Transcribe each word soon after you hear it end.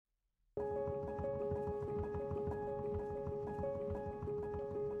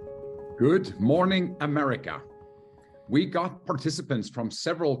Good morning, America. We got participants from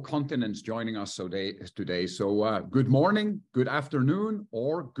several continents joining us today. So good morning, good afternoon,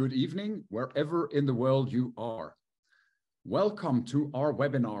 or good evening, wherever in the world you are. Welcome to our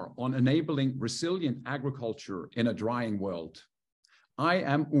webinar on enabling resilient agriculture in a drying world. I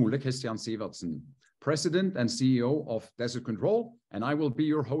am Kristian Sivertsen, President and CEO of Desert Control, and I will be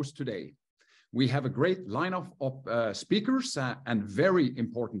your host today. We have a great lineup of speakers and very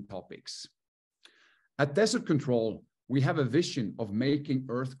important topics. At Desert Control, we have a vision of making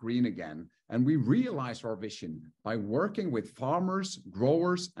Earth green again, and we realize our vision by working with farmers,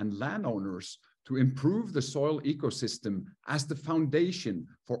 growers, and landowners to improve the soil ecosystem as the foundation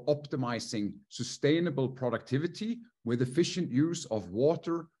for optimizing sustainable productivity with efficient use of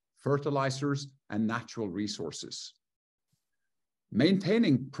water, fertilizers, and natural resources.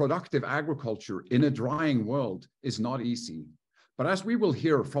 Maintaining productive agriculture in a drying world is not easy, but as we will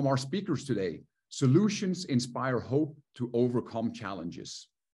hear from our speakers today, solutions inspire hope to overcome challenges.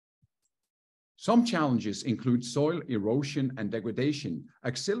 Some challenges include soil erosion and degradation,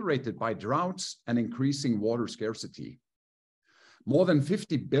 accelerated by droughts and increasing water scarcity. More than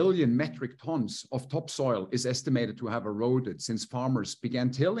 50 billion metric tons of topsoil is estimated to have eroded since farmers began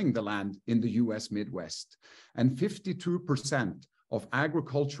tilling the land in the US Midwest, and 52% of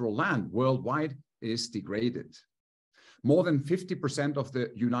agricultural land worldwide is degraded. More than 50% of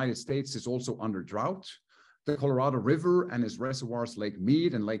the United States is also under drought. The Colorado River and its reservoirs, Lake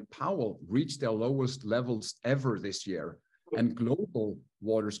Mead and Lake Powell, reached their lowest levels ever this year, and global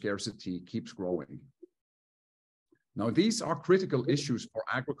water scarcity keeps growing. Now, these are critical issues for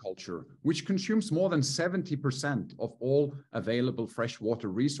agriculture, which consumes more than 70% of all available freshwater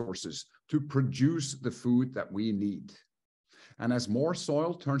resources to produce the food that we need. And as more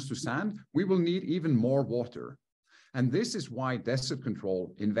soil turns to sand, we will need even more water. And this is why Desert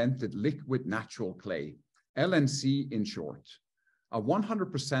Control invented liquid natural clay, LNC in short, a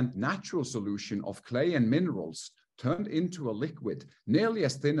 100% natural solution of clay and minerals turned into a liquid nearly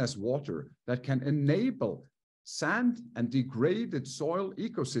as thin as water that can enable sand and degraded soil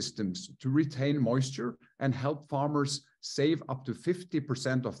ecosystems to retain moisture and help farmers save up to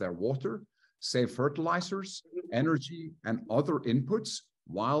 50% of their water, save fertilizers, energy, and other inputs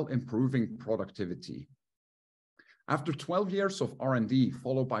while improving productivity. After 12 years of R&D,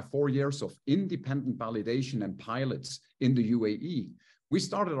 followed by 4 years of independent validation and pilots in the UAE, we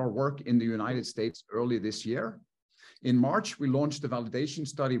started our work in the United States early this year. In March, we launched a validation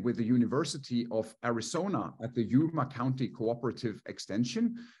study with the University of Arizona at the Yuma County Cooperative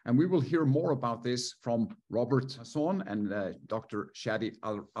Extension, and we will hear more about this from Robert Masson and Dr. Shaddy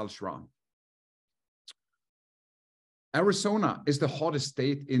Alshraah. Arizona is the hottest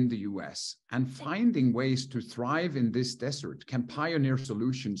state in the US, and finding ways to thrive in this desert can pioneer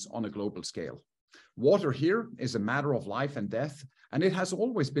solutions on a global scale. Water here is a matter of life and death, and it has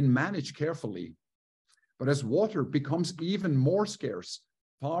always been managed carefully. But as water becomes even more scarce,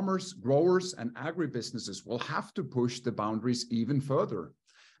 farmers, growers, and agribusinesses will have to push the boundaries even further.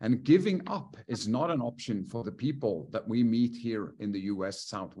 And giving up is not an option for the people that we meet here in the US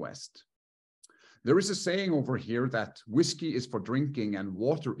Southwest. There is a saying over here that whiskey is for drinking and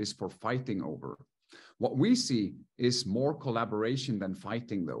water is for fighting over. What we see is more collaboration than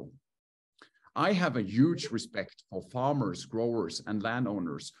fighting, though. I have a huge respect for farmers, growers, and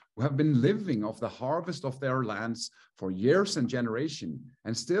landowners who have been living off the harvest of their lands for years and generations,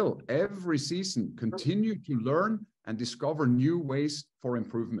 and still every season continue to learn and discover new ways for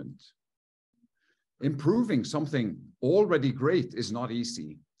improvement. Improving something already great is not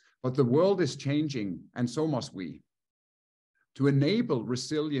easy. But the world is changing, and so must we. To enable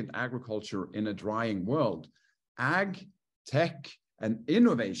resilient agriculture in a drying world, ag, tech, and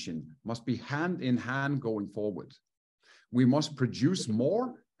innovation must be hand in hand going forward. We must produce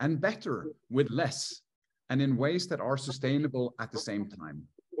more and better with less, and in ways that are sustainable at the same time.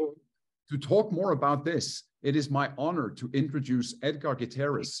 To talk more about this, it is my honor to introduce Edgar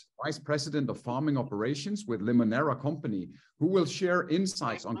Guiterrez, Vice President of Farming Operations with Limoneira Company, who will share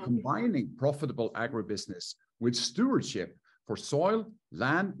insights on combining profitable agribusiness with stewardship for soil,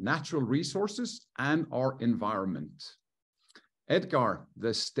 land, natural resources, and our environment. Edgar,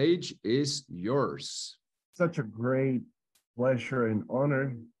 the stage is yours. Such a great pleasure and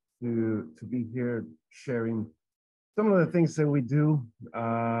honor to be here sharing some of the things that we do.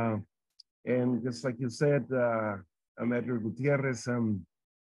 And just like you said, I'm Edgar Guiterrez. I'm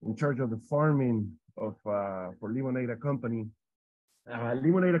in charge of the farming for Limoneira Company.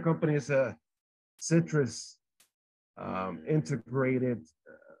 Limoneira Company is a citrus integrated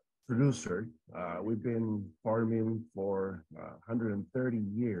producer. We've been farming for 130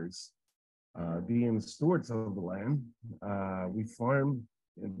 years. being stewards of the land. We farm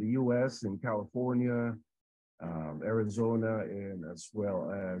in the US, in California, Arizona, and as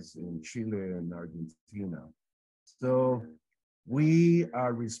well as in Chile and Argentina. So we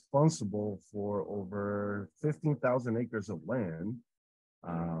are responsible for over 15,000 acres of land.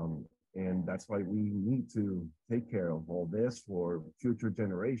 And that's why we need to take care of all this for future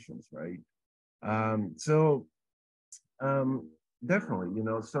generations, right? So definitely, you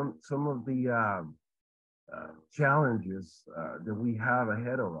know, some of the challenges that we have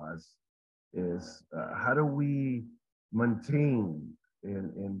ahead of us is how do we maintain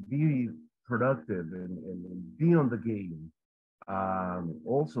and be productive and be on the game,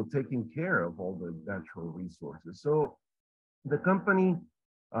 also taking care of all the natural resources. So the company,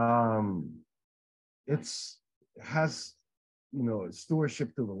 um, it's has, you know,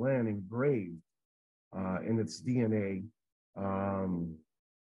 stewardship to the land engraved in its DNA.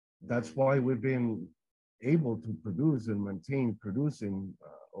 That's why we've been able to produce and maintain producing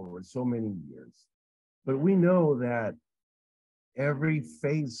over so many years. But we know that every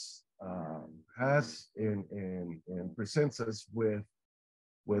phase has and presents us with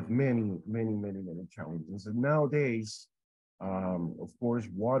many challenges. And nowadays, of course,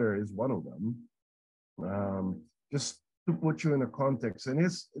 water is one of them. Just to put you in a context, and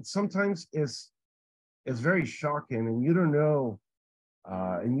it's sometimes it's very shocking, and you don't know,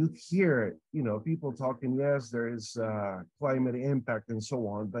 and you hear, you know, people talking. Yes, there is climate impact and so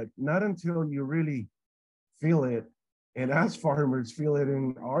on, but not until you really feel it, and as farmers feel it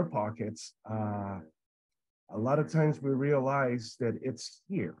in our pockets. A lot of times we realize that it's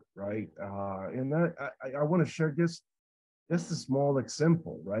here, right? And I want to share just a small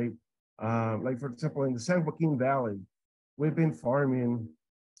example, right? Like for example, in the San Joaquin Valley, we've been farming,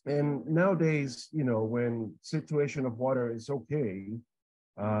 and nowadays, you know, when situation of water is okay,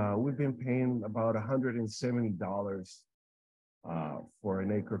 we've been paying about $170 for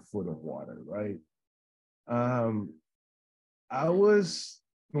an acre foot of water, right? Um, I was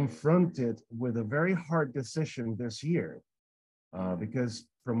confronted with a very hard decision this year because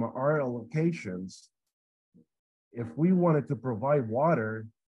from our allocations, if we wanted to provide water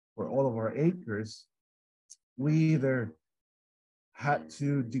for all of our acres, we either had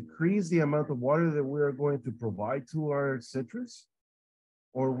to decrease the amount of water that we are going to provide to our citrus,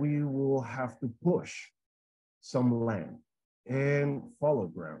 or we will have to push some land and follow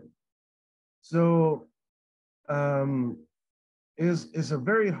ground. So is a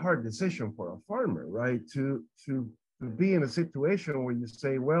very hard decision for a farmer, right? To be in a situation where you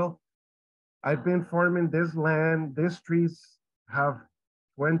say, well, I've been farming this land, these trees have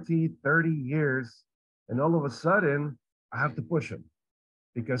 20, 30 years, and all of a sudden I have to push them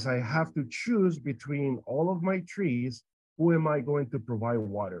because I have to choose between all of my trees, who am I going to provide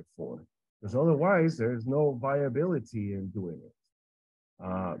water for? Because otherwise there's no viability in doing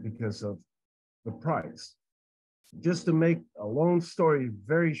it because of the price. Just to make a long story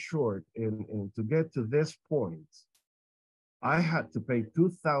very short, and to get to this point, I had to pay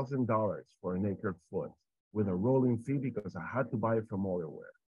 $2,000 for an acre foot with a rolling fee because I had to buy it from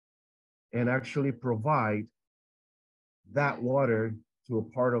Oilware and actually provide that water to a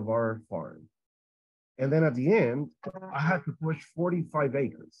part of our farm. And then at the end, I had to push 45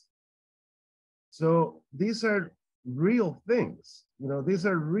 acres. So these are real things. You know, these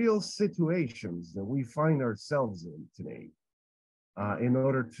are real situations that we find ourselves in today in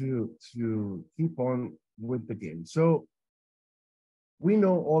order to keep on with the game. So we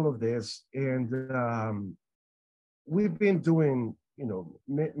know all of this, and we've been doing, you know,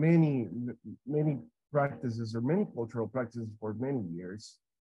 many practices or many cultural practices for many years.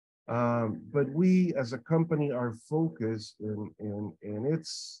 But we as a company are focused and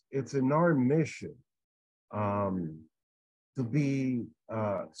it's in our mission to be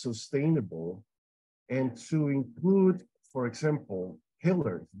sustainable and to include, for example,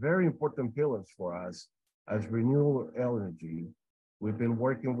 pillars, very important pillars for us as renewable energy. We've been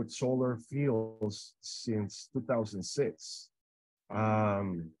working with solar fields since 2006.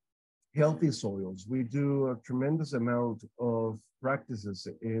 Healthy soils. We do a tremendous amount of practices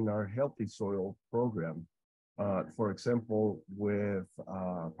in our healthy soil program. For example, with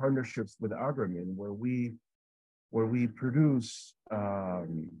partnerships with Agromin, where we produce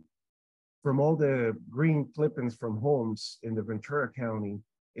from all the green clippings from homes in the Ventura County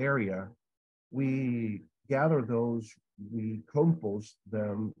area, we gather those, we compost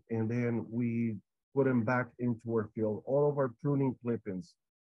them, and then we put them back into our field. All of our pruning clippings,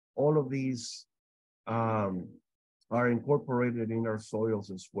 all of these are incorporated in our soils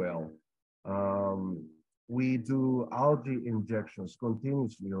as well. We do algae injections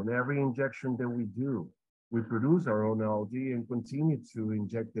continuously. On every injection that we do, we produce our own algae and continue to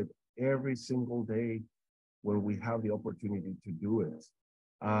inject it every single day when we have the opportunity to do it.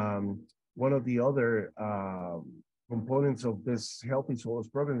 One of the other components of this Healthy Soils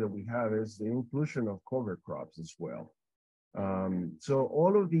program that we have is the inclusion of cover crops as well. So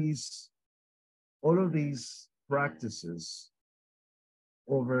all of these practices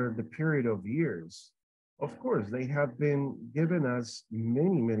over the period of years, of course, they have been given us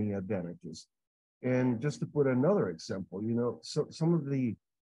many, many advantages. And just to put another example, you know, so some of the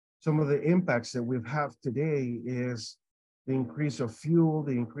impacts that we've had today is the increase of fuel,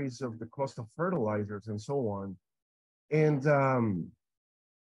 the increase of the cost of fertilizers, and so on. And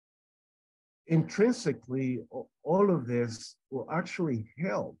intrinsically, all of this will actually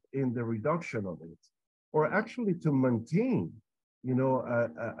help in the reduction of it, or actually to maintain, you know,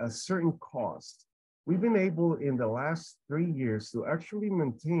 a certain cost. We've been able in the last 3 years to actually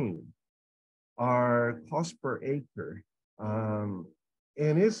maintain our cost per acre. And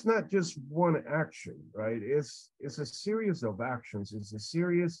it's not just one action, right? It's a series of actions. It's a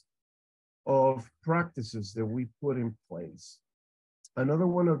series of practices that we put in place. Another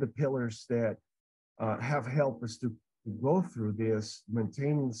one of the pillars that have helped us to go through this,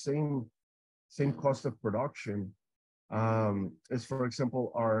 maintaining the same cost of production, is, for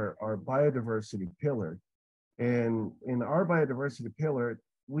example, our biodiversity pillar. And in our biodiversity pillar,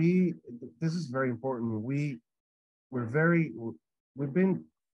 this is very important. We've been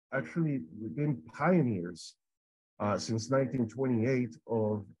pioneers since 1928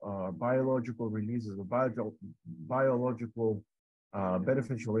 of biological releases of biological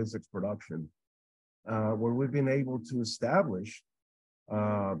beneficial insects production, where we've been able to establish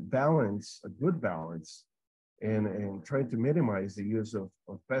a good balance, and trying to minimize the use of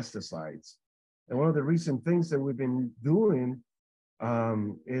pesticides. And one of the recent things that we've been doing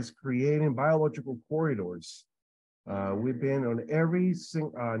is creating biological corridors. We've been on every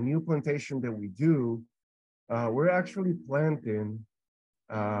new plantation that we do, we're actually planting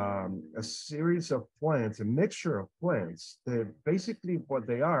a series of plants, a mixture of plants that basically what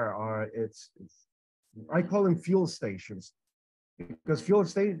they are I call them fuel stations, because fuel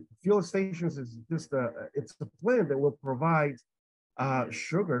stations is just it's a plant that will provide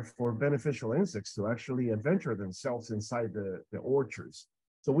sugar for beneficial insects to actually adventure themselves inside the orchards.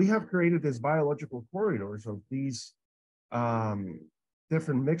 So we have created these biological corridors of these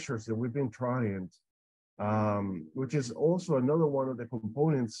different mixtures that we've been trying, which is also another one of the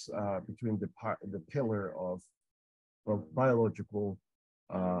components between the pillar of biological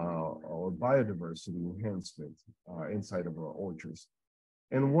or biodiversity enhancement inside of our orchards.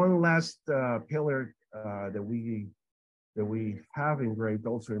 And one last pillar that we have engraved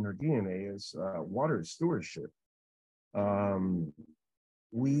also in our DNA is water stewardship.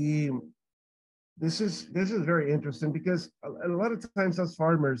 This is very interesting because a lot of times as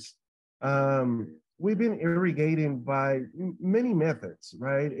farmers, we've been irrigating by many methods,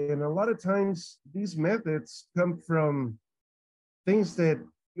 right? And a lot of times these methods come from things that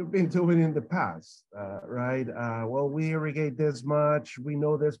you've been doing in the past, right? Well, we irrigate this much, we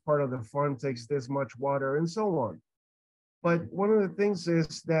know this part of the farm takes this much water, and so on. But one of the things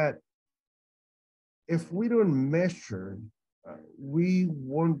is that if we don't measure, we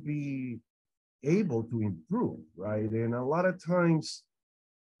won't be able to improve, right? And a lot of times,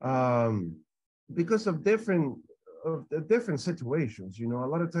 because of different situations, you know, a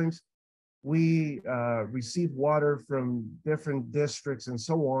lot of times we receive water from different districts and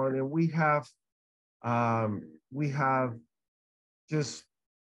so on, and we have just,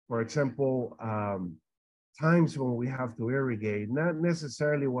 for example, times when we have to irrigate, not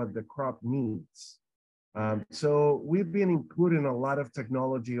necessarily what the crop needs. So we've been including a lot of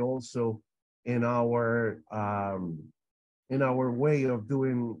technology also in our way of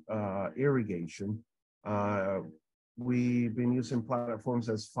doing irrigation. We've been using platforms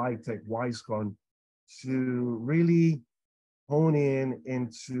as Phytech, Wisecon to really hone in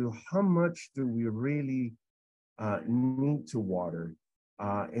into how much do we really need to water,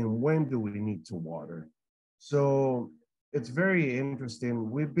 and when do we need to water. So it's very interesting.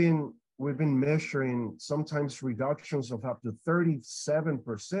 We've been measuring sometimes reductions of up to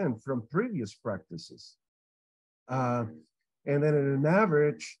 37% from previous practices. And then at an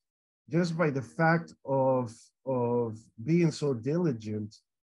average, just by the fact of being so diligent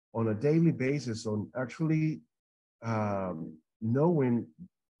on a daily basis on actually knowing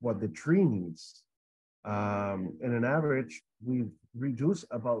what the tree needs, in an average, we reduce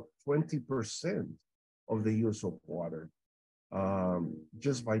about 20% of the use of water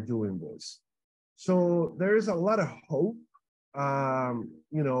just by doing this. So there is a lot of hope,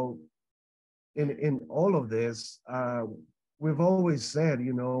 you know, in all of this. We've always said,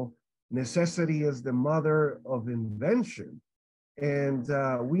 you know, necessity is the mother of invention, and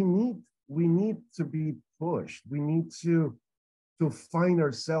we need to be pushed. We need to find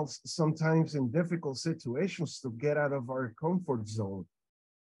ourselves sometimes in difficult situations to get out of our comfort zone.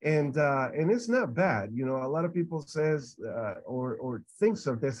 And it's not bad, you know. A lot of people says or thinks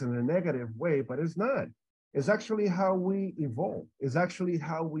of this in a negative way, but it's not. It's actually how we evolve. It's actually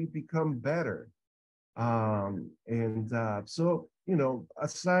how we become better. So, you know,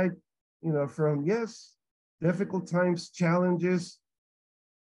 aside, you know, from yes, difficult times, challenges,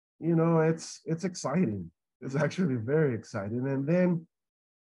 you know, it's exciting. It's actually very exciting. And then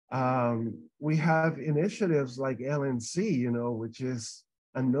we have initiatives like LNC, you know, which is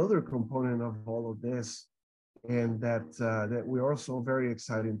another component of all of this, and that we're also very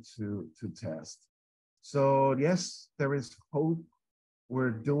excited to test. So yes, there is hope. We're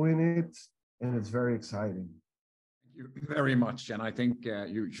doing it, and it's very exciting. Thank you very much. And I think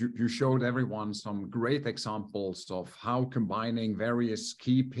you showed everyone some great examples of how combining various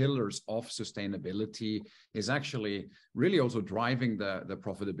key pillars of sustainability is actually really also driving the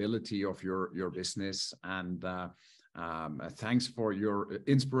profitability of your business. And thanks for your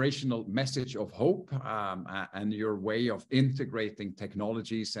inspirational message of hope and your way of integrating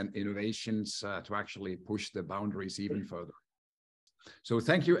technologies and innovations to actually push the boundaries even further. So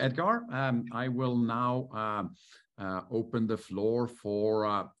thank you, Edgar. I will now open the floor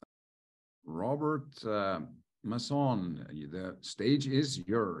for Robert Masson. The stage is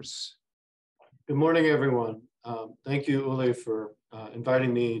yours. Good morning, everyone. Thank you, Ule, for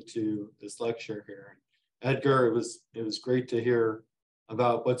inviting me to this lecture here. Edgar, it was great to hear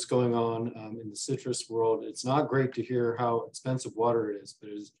about what's going on in the citrus world. It's not great to hear how expensive water is,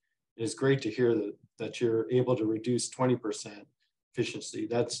 but it is great to hear that you're able to reduce 20% efficiency.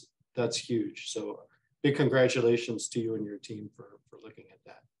 That's huge. So big congratulations to you and your team for looking at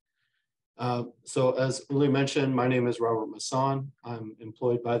that. So as Uli mentioned, my name is Robert Masson. I'm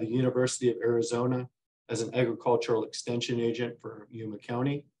employed by the University of Arizona as an agricultural extension agent for Yuma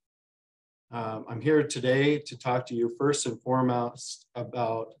County. I'm here today to talk to you first and foremost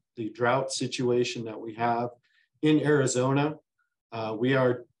about the drought situation that we have in Arizona. We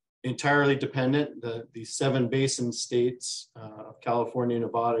are entirely dependent. The 7 basin states of California,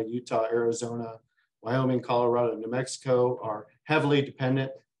 Nevada, Utah, Arizona, Wyoming, Colorado, and New Mexico are heavily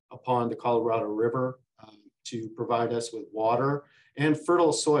dependent upon the Colorado River to provide us with water and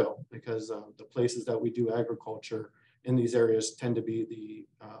fertile soil, because the places that we do agriculture in these areas tend to be the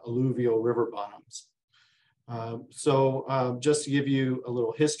alluvial river bottoms. Just to give you a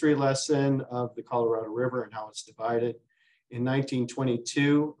little history lesson of the Colorado River and how it's divided. In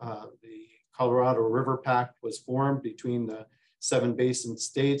 1922, the Colorado River Pact was formed between the 7 basin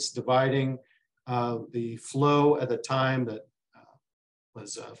states, dividing the flow at the time that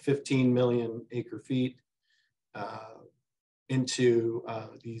was 15 million acre feet into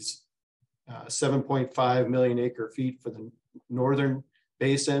these 7.5 million acre feet for the northern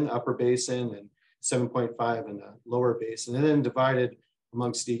basin, upper basin, and 7.5 in the lower basin, and then divided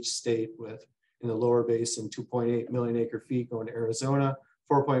amongst each state with, in the lower basin, 2.8 million acre feet going to Arizona,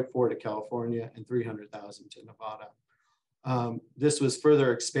 4.4 to California, and 300,000 to Nevada. This was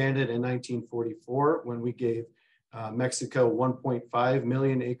further expanded in 1944 when we gave Mexico 1.5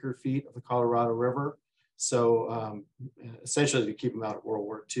 million acre feet of the Colorado River. So essentially to keep them out of World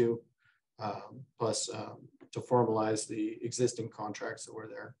War II, plus to formalize the existing contracts that were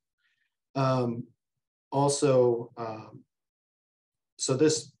there. So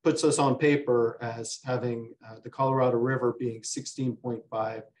this puts us on paper as having the Colorado River being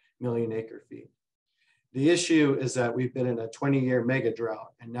 16.5 million acre feet. The issue is that we've been in a 20-year mega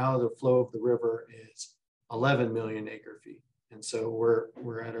drought, and now the flow of the river is 11 million acre feet. And so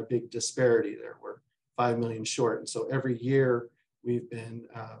we're at a big disparity there. We're 5 million short. And so every year we've been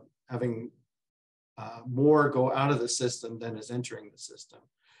having more go out of the system than is entering the system,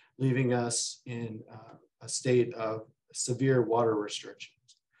 leaving us in a state of severe water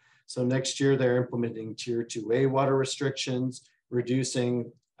restrictions. So next year they're implementing Tier 2A water restrictions, reducing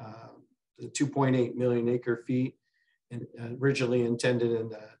the 2.8 million acre feet and originally intended in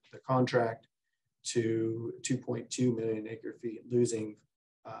the contract to 2.2 million acre feet, losing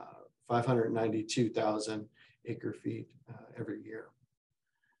 592,000 acre feet every year.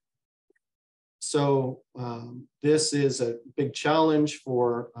 So this is a big challenge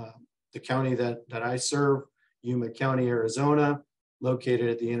for the county that I serve, Yuma County, Arizona, located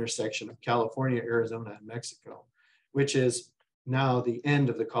at the intersection of California, Arizona, and Mexico, which is now the end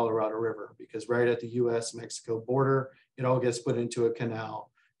of the Colorado River, because right at the US-Mexico border, it all gets put into a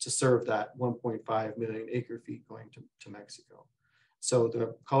canal to serve that 1.5 million acre feet going to Mexico. So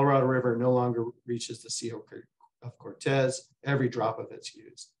the Colorado River no longer reaches the Sea of Cortez. Every drop of it's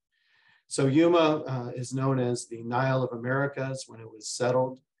used. So Yuma is known as the Nile of Americas when it was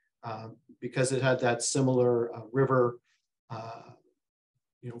settled, because it had that similar river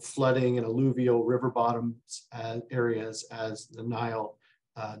flooding and alluvial river bottoms areas as the Nile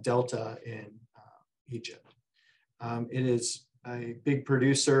Delta in Egypt. It is a big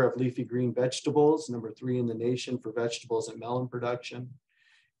producer of leafy green vegetables, #3 in the nation for vegetables and melon production.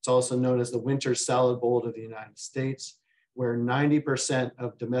 It's also known as the winter salad bowl of the United States, where 90%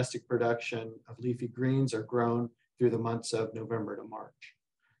 of domestic production of leafy greens are grown through the months of November to March.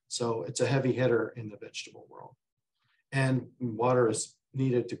 So it's a heavy hitter in the vegetable world. And water is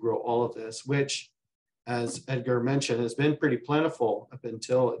needed to grow all of this, which, as Edgar mentioned, has been pretty plentiful up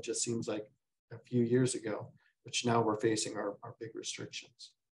until it just seems like a few years ago, which now we're facing our big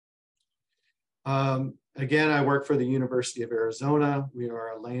restrictions. Again, I work for the University of Arizona. We are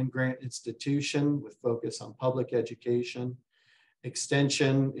a land grant institution with focus on public education.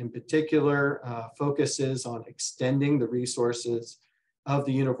 Extension in particular focuses on extending the resources of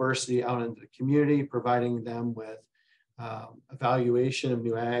the university out into the community, providing them with evaluation of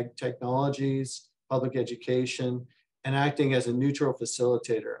new ag technologies, public education, and acting as a neutral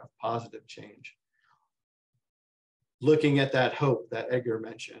facilitator of positive change. Looking at that hope that Edgar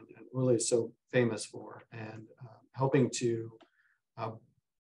mentioned and really is so famous for, and helping to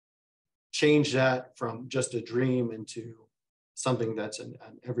change that from just a dream into something that's an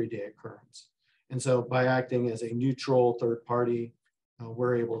everyday occurrence. And so by acting as a neutral third party,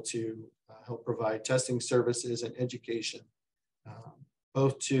 we're able to help provide testing services and education,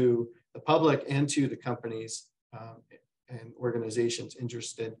 both to the public and to the companies and organizations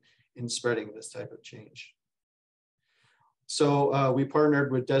interested in spreading this type of change. So we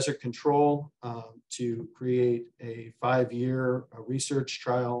partnered with Desert Control to create a 5-year research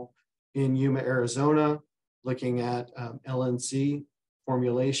trial in Yuma, Arizona, looking at LNC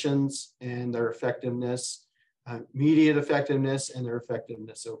formulations and their effectiveness, immediate effectiveness, and their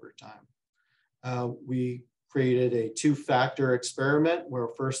effectiveness over time. We created a 2-factor experiment where,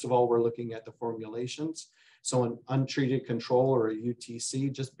 first of all, we're looking at the formulations. So an untreated control, or a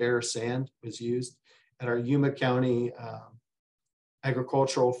UTC, just bare sand, was used at our Yuma County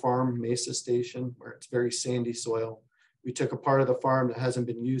agricultural farm, Mesa Station, where it's very sandy soil. We took a part of the farm that hasn't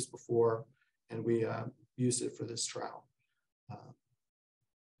been used before, and we used it for this trial.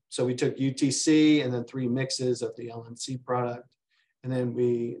 So we took UTC and then 3 mixes of the LNC product. And then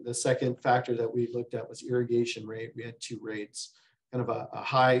the second factor that we looked at was irrigation rate. We had 2 rates, kind of a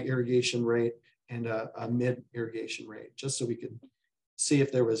high irrigation rate and a mid irrigation rate, just so we could see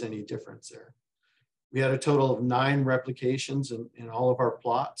if there was any difference there. We had a total of 9 replications in all of our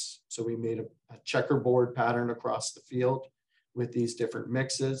plots. So we made a checkerboard pattern across the field with these different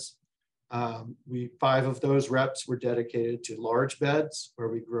mixes. 5 of those reps were dedicated to large beds where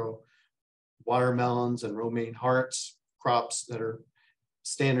we grow watermelons and romaine hearts, crops that are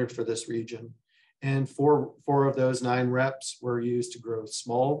standard for this region. And 4 of those 9 reps were used to grow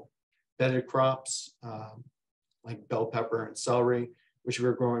small bedded crops like bell pepper and celery, which we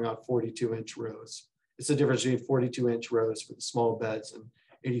were growing on 42-inch rows. It's the difference between 42-inch rows for the small beds and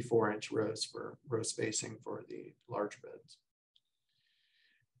 84-inch rows for row spacing for the large beds.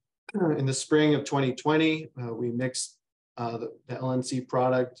 In the spring of 2020, we mixed the LNC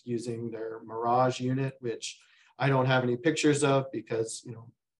product using their Mirage unit, which I don't have any pictures of because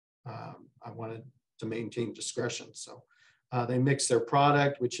I wanted to maintain discretion. So they mixed their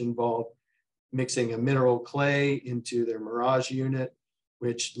product, which involved mixing a mineral clay into their Mirage unit,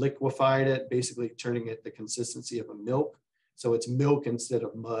 which liquefied it, basically turning it the consistency of a milk. So it's milk instead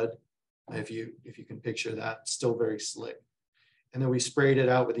of mud, if you can picture that, still very slick. And then we sprayed it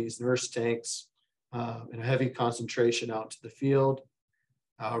out with these nurse tanks in a heavy concentration out to the field,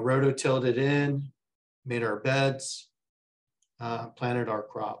 rototilled it in, made our beds, planted our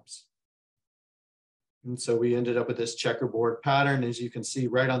crops. And so we ended up with this checkerboard pattern, as you can see,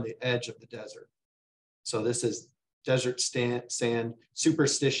 right on the edge of the desert. So this is desert sand,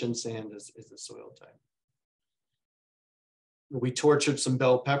 superstition sand is the soil type. We tortured some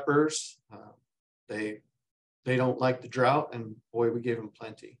bell peppers. They don't like the drought, and boy, we gave them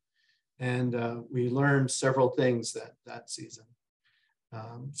plenty. And we learned several things that season.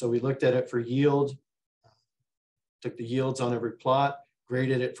 So we looked at it for yield, took the yields on every plot,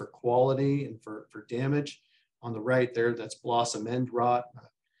 graded it for quality and for damage. On the right there, that's blossom end rot,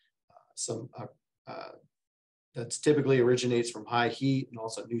 some that's typically originates from high heat and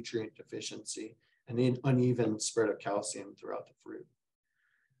also nutrient deficiency and the uneven spread of calcium throughout the fruit.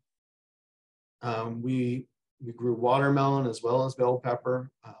 We grew watermelon as well as bell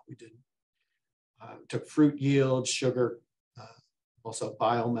pepper. We took fruit yield, sugar, also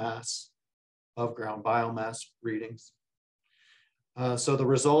biomass, above ground biomass readings. So the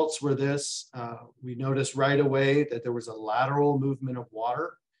results were this. We noticed right away that there was a lateral movement of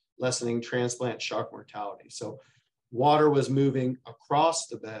water, lessening transplant shock mortality. So water was moving across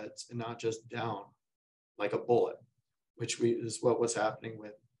the beds and not just down like a bullet, which is what was happening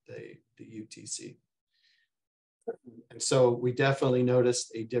with the UTC. And so we definitely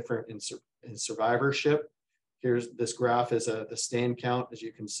noticed a difference in survivorship. Here's this graph is the stand count, as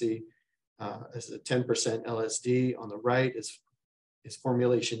you can see, as a 10% LSD. On the right is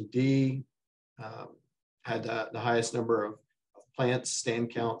formulation D, had the highest number of plants,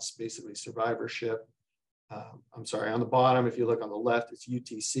 stand counts, basically survivorship. I'm sorry, on the bottom, if you look on the left, it's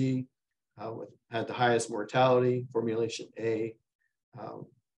UTC, had the highest mortality. Formulation A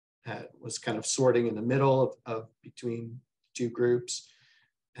was kind of sorting in the middle of between two groups,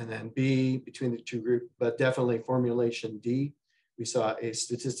 and then B between the two groups, but definitely formulation D, we saw a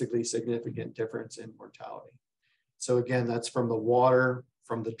statistically significant difference in mortality. So again, that's from the water,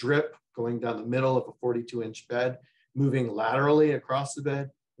 from the drip going down the middle of a 42-inch bed, moving laterally across the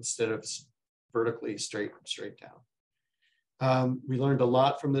bed instead of vertically straight down. We learned a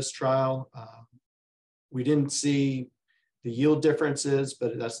lot from this trial. We didn't see the yield differences,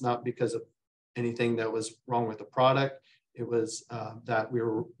 but that's not because of anything that was wrong with the product. It was that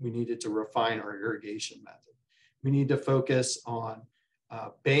we needed to refine our irrigation method. We need to focus on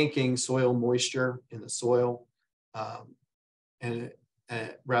banking soil moisture in the soil, and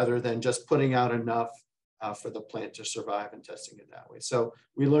rather than just putting out enough for the plant to survive and testing it that way. So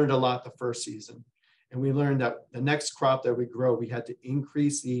we learned a lot the first season, and we learned that the next crop that we grow, we had to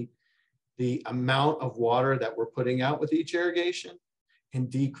increase the amount of water that we're putting out with each irrigation and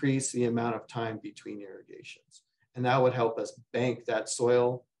decrease the amount of time between irrigations. And that would help us bank that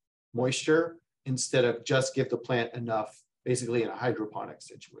soil moisture instead of just give the plant enough, basically in a hydroponic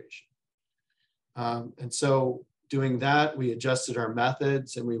situation. And so doing that, we adjusted our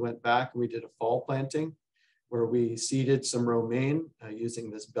methods and we went back and we did a fall planting where we seeded some romaine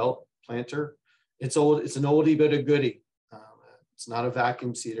using this belt planter. It's an oldie but a goodie. It's not a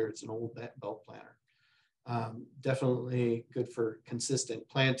vacuum seeder, it's an old belt planter. Definitely good for consistent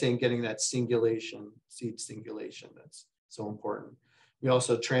planting, getting that singulation, seed singulation, that's so important. We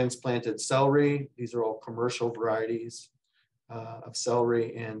also transplanted celery. These are all commercial varieties of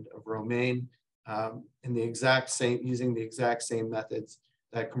celery and of romaine in the exact same, using the exact same methods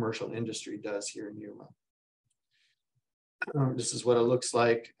that commercial industry does here in Yuma. This is what it looks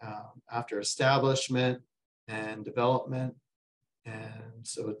like after establishment and development. And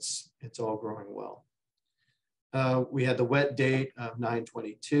so it's all growing well. We had the wet date of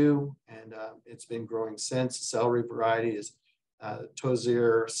 9/22, and it's been growing since. The celery variety is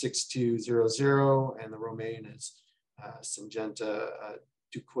Tozier 6200, and the romaine is Syngenta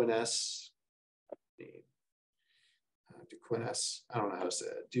Duquesnes. I don't know how to say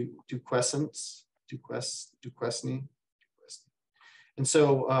it. Duquesne. And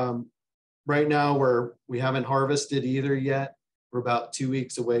so right now we haven't harvested either yet. We're about 2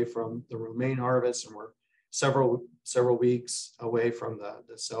 weeks away from the romaine harvest, and we're several weeks away from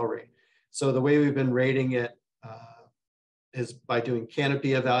the celery. So the way we've been rating it is by doing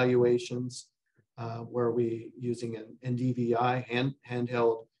canopy evaluations, where we using an NDVI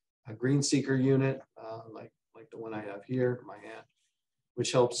handheld green seeker unit, like the one I have here in my hand,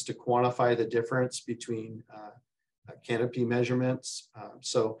 which helps to quantify the difference between canopy measurements.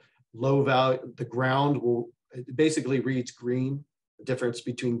 So low value, the ground it basically reads green, the difference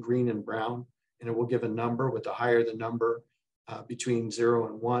between green and brown, and it will give a number. With the higher the number between 0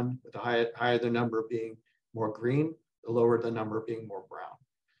 and 1, with the higher the number being more green, the lower the number being more brown.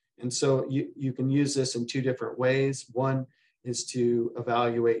 And so you can use this in two different ways. One is to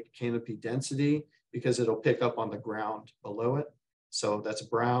evaluate canopy density because it'll pick up on the ground below it. So that's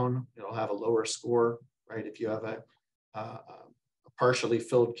brown, it'll have a lower score, right? If you have a partially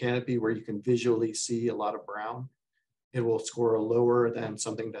filled canopy where you can visually see a lot of brown, it will score lower than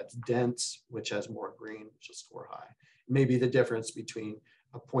something that's dense, which has more green, which will score high. Maybe the difference between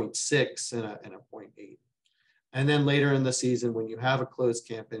a 0.6 and a 0.8. And then later in the season, when you have a closed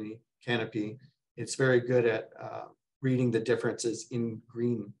canopy, it's very good at reading the differences in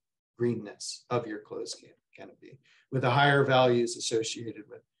greenness of your closed canopy, with the higher values associated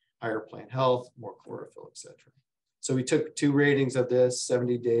with higher plant health, more chlorophyll, etc. So we took 2 ratings of this,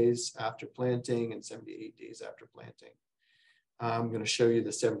 70 days after planting and 78 days after planting. I'm going to show you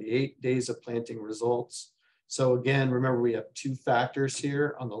the 78 days of planting results. So again, remember we have 2 factors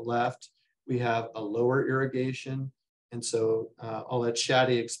here. On the left, we have a lower irrigation. And so I'll let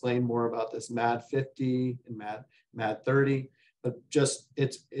Shaddy explain more about this MAD 50 and MAD 30, but just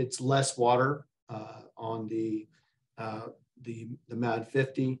it's less water on the MAD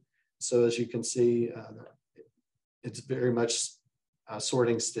 50. So as you can see, it's very much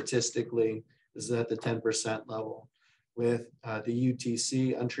sorting statistically. This is at the 10% level with the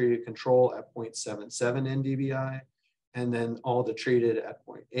UTC untreated control at 0.77 NDVI, and then all the treated at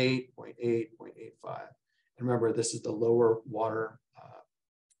 0.8, 0.8, 0.85. And remember, this is the lower water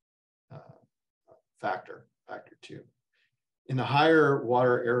factor 2. In the higher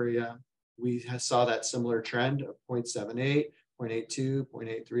water area, we saw that similar trend of 0.78, 0.82,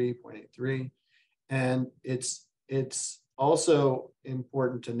 0.83, 0.83. And it's also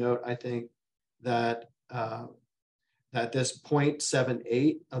important to note, I think, that that this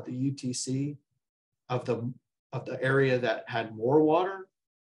 0.78 of the UTC of the area that had more water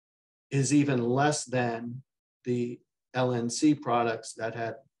is even less than the LNC products that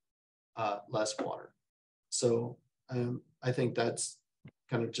had less water. So I think that's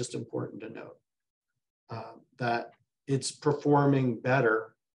kind of just important to note that it's performing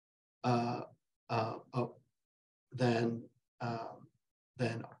better than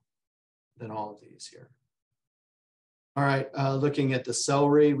all of these here. All right, looking at the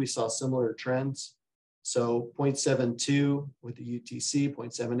celery, we saw similar trends. So 0.72 with the UTC,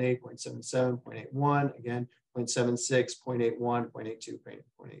 0.78, 0.77, 0.81, again, 0.76, 0.81, 0.82,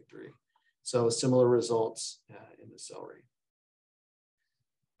 0.83. So similar results in the celery.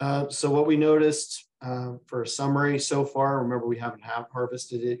 So what we noticed for a summary so far, remember we haven't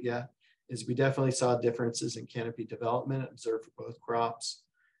harvested it yet, is we definitely saw differences in canopy development observed for both crops.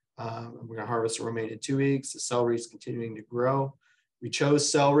 We're going to harvest the remaining 2 weeks. The celery is continuing to grow. We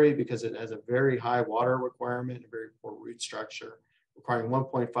chose celery because it has a very high water requirement, a very poor root structure, requiring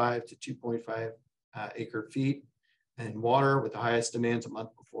 1.5 to 2.5 acre feet and water with the highest demands a month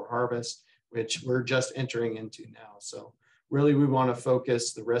before harvest, which we're just entering into now. So really we want to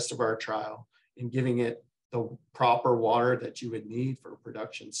focus the rest of our trial in giving it the proper water that you would need for a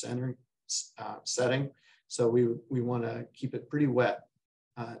production setting. So we want to keep it pretty wet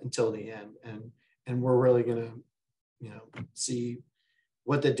until the end. And we're really going to, see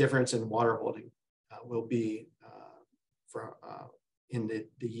what the difference in water holding will be in the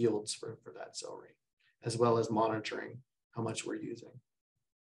yields for that celery, as well as monitoring how much we're using.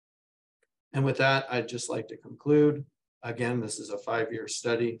 And with that, I'd just like to conclude. Again, this is a 5-year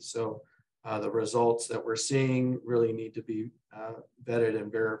study, so the results that we're seeing really need to be vetted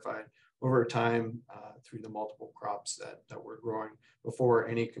and verified over time through the multiple crops that we're growing before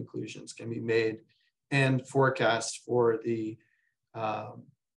any conclusions can be made, and forecast for the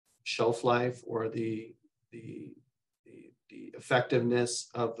shelf life or the effectiveness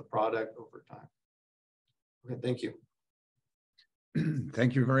of the product over time. Okay, thank you.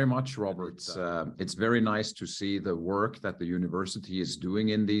 Thank you very much, Robert. It's very nice to see the work that the university is doing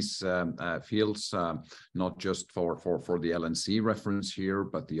in these fields, not just for the LNC reference here,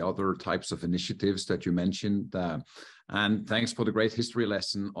 but the other types of initiatives that you mentioned. And thanks for the great history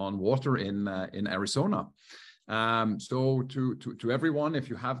lesson on water in Arizona. So to everyone, if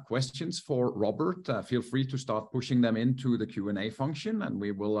you have questions for Robert, feel free to start pushing them into the Q&A function, and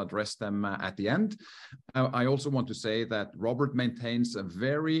we will address them at the end. I also want to say that Robert maintains a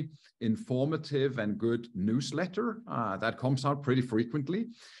very informative and good newsletter that comes out pretty frequently.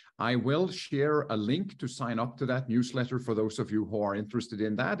 I will share a link to sign up to that newsletter for those of you who are interested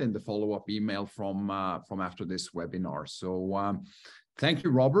in that in the follow-up email from after this webinar. So thank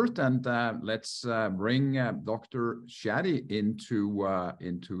you, Robert, and let's bring Dr. Shaddy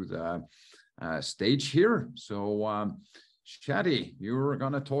into the stage here. So Shaddy, you're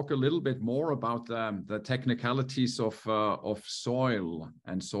going to talk a little bit more about the technicalities of soil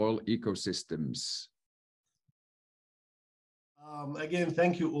and soil ecosystems. Again,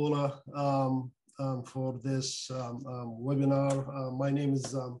 thank you, Ola, for this webinar. My name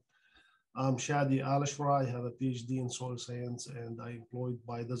is I'm Shaddy Alshraah. I have a PhD in soil science, and I'm employed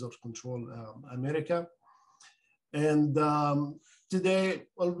by Desert Control America. And today,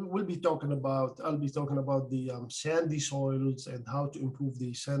 I'll be talking about the sandy soils and how to improve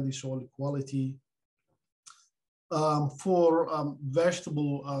the sandy soil quality for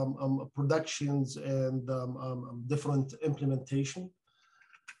vegetable productions and different implementation.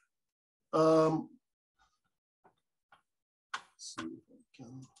 Let's see if I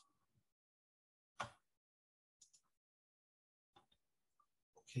can.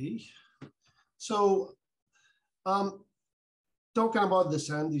 Okay. So talking about the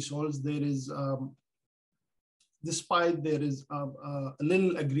sandy soils, there is, despite there is a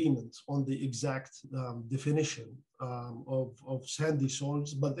little agreement on the exact definition of sandy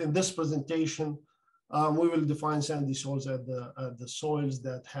soils, but in this presentation, we will define sandy soils as the soils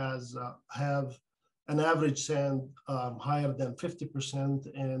that have an average sand higher than 50%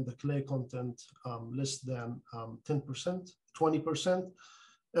 and the clay content less than 10%, 20%.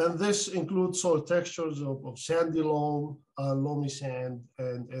 And this includes soil textures of sandy loam, loamy sand,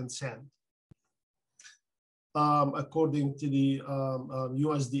 and sand. According to the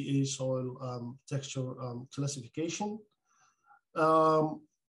USDA soil texture classification.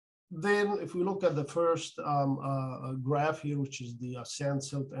 Then if we look at the first graph here, which is the sand,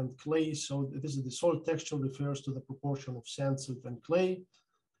 silt, and clay. So this is the soil texture refers to the proportion of sand, silt, and clay.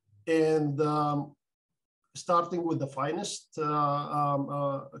 And starting with the finest,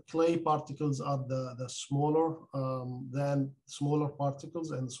 clay particles are the smaller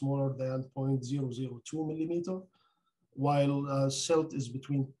particles and smaller than 0.002 millimeter, while silt is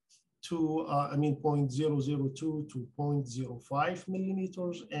between 0.002 to 0.05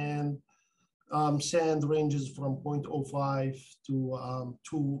 millimeters, and sand ranges from 0.05 to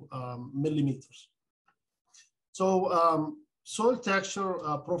 2 millimeters. So soil texture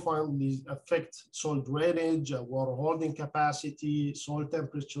profoundly affect soil drainage, water holding capacity, soil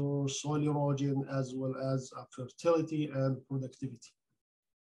temperature, soil erosion, as well as fertility and productivity.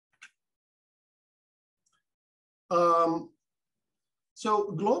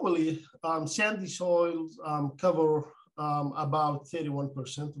 So globally, sandy soils cover about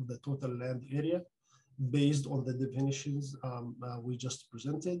 31% of the total land area based on the definitions we just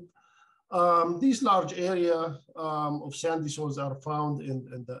presented. These large area of sandy soils are found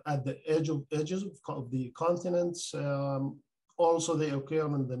at the edges of the continents. Also, they occur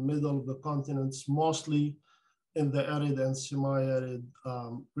in the middle of the continents, mostly in the arid and semi-arid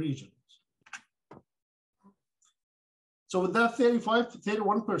regions. So with that 35 to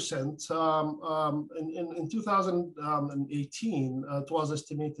 31%, in 2018, it was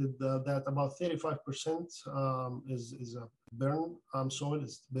estimated that about 35% is a barren soil,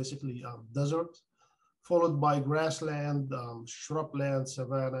 is basically desert, followed by grassland, shrubland,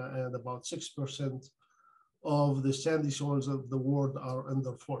 savanna, and about 6% of the sandy soils of the world are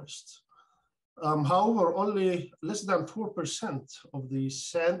under forest. However, only less than 4% of the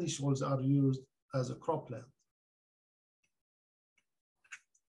sandy soils are used as a cropland.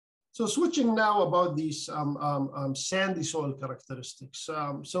 So switching now about these sandy soil characteristics.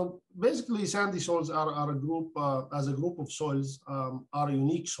 So basically, sandy soils are a group, as a group of soils, are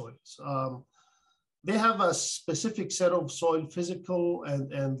unique soils. They have a specific set of soil physical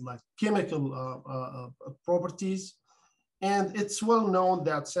and like chemical properties. And it's well known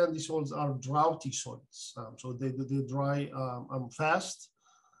that sandy soils are droughty soils. So they dry fast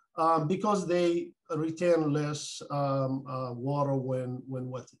because they retain less water when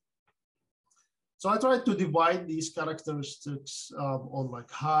wetted. So I tried to divide these characteristics on like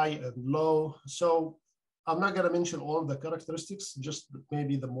high and low. So I'm not going to mention all the characteristics, just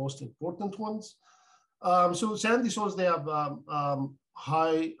maybe the most important ones. So sandy soils, they have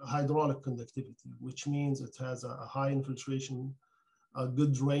high hydraulic conductivity, which means it has a high infiltration, a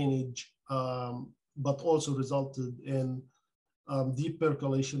good drainage, but also resulted in deep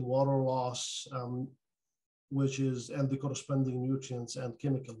percolation, water loss, and the corresponding nutrients and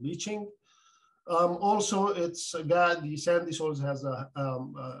chemical leaching. Also, the sandy soils has a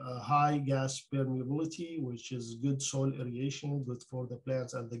high gas permeability, which is good soil aeration, good for the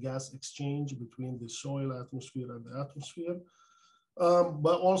plants and the gas exchange between the soil atmosphere and the atmosphere.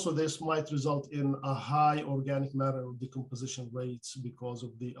 But also this might result in a high organic matter decomposition rates because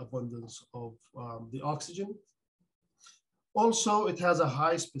of the abundance of the oxygen. Also, it has a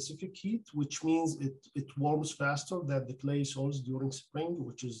high specific heat, which means it warms faster than the clay soils during spring,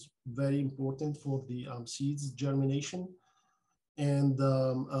 which is very important for the seeds germination and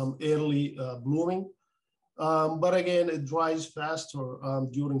early blooming. But again, it dries faster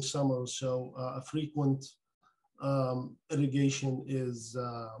during summer, so a frequent irrigation is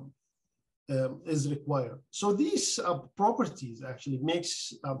required. So these properties actually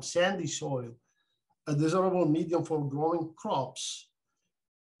makes sandy soil a desirable medium for growing crops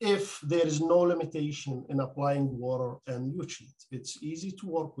if there is no limitation in applying water and nutrients. It's easy to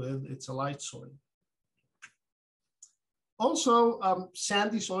work with, it's a light soil. Also,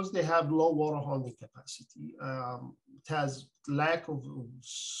 sandy soils, they have low water holding capacity. It has lack of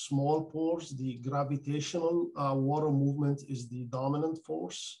small pores. The gravitational water movement is the dominant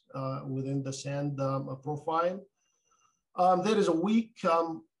force within the sand profile. There is a weak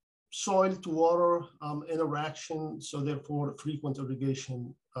soil to water interaction, so therefore frequent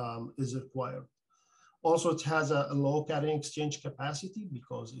irrigation is required. Also, it has a low carrying exchange capacity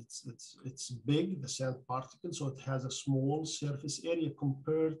because it's big, the sand particle, so it has a small surface area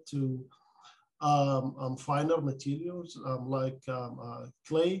compared to finer materials like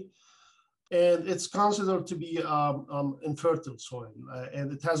clay. And it's considered to be infertile soil,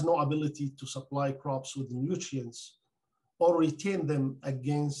 and it has no ability to supply crops with nutrients or retain them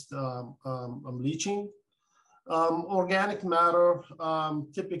against leaching. Organic matter,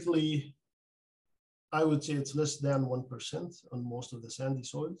 typically, I would say it's less than 1% on most of the sandy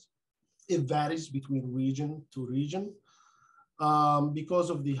soils. It varies between region to region because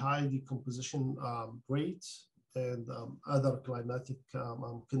of the high decomposition rate and other climatic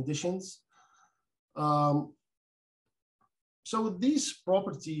conditions. So these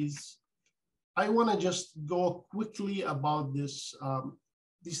properties, I want to just go quickly about this,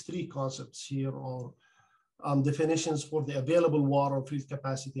 these three concepts here, or definitions for the available water, field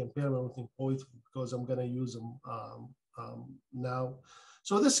capacity, and permanent wilting point, because I'm going to use them now.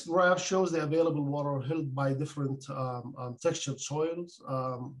 So this graph shows the available water held by different textured soils,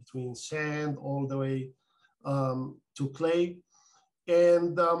 between sand all the way to clay.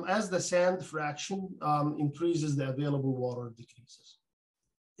 And as the sand fraction increases, the available water decreases.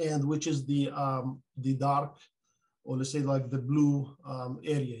 And which is the dark, or let's say like the blue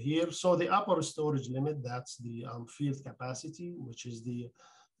area here. So the upper storage limit, that's the field capacity, which is the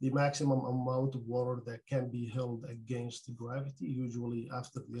maximum amount of water that can be held against gravity, usually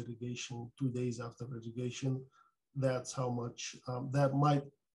after the irrigation, 2 days after irrigation. That's how much that might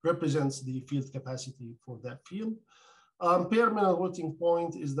represents the field capacity for that field. Permanent wilting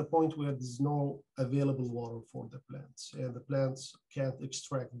point is the point where there's no available water for the plants, and the plants can't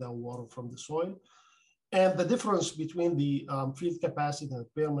extract that water from the soil. And the difference between the field capacity and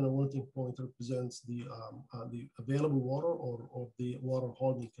permanent wilting point represents the available water or the water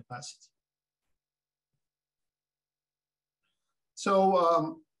holding capacity.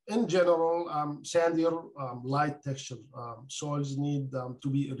 So in general, sandier, light texture soils need to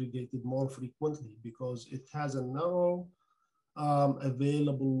be irrigated more frequently because it has a narrow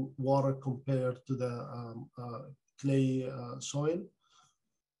available water compared to the clay soil.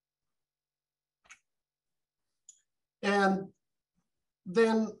 And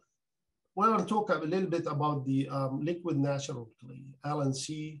then we're going to talk a little bit about the liquid natural clay,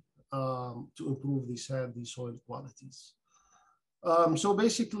 LNC, to improve the sandy soil qualities. So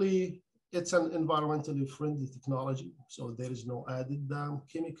basically, it's an environmentally friendly technology. So there is no added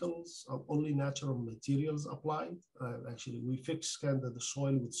chemicals, only natural materials applied. Actually, we fix kind of the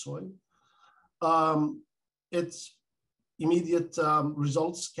soil with soil. Its immediate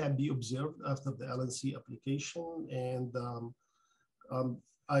results can be observed after the LNC application. And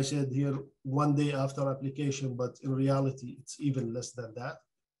I said here 1 day after application, but in reality, it's even less than that.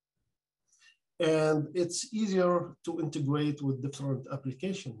 And it's easier to integrate with different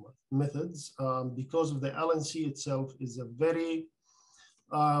application methods because of the LNC itself is a very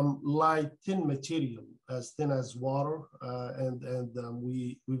light, thin material, as thin as water.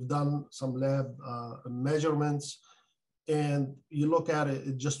 We've done some lab measurements, and you look at it,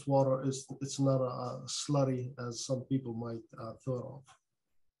 it's just water. It's not a slurry as some people might thought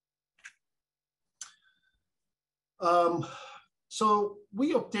of. So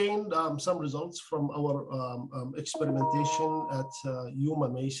we obtained some results from our experimentation at Yuma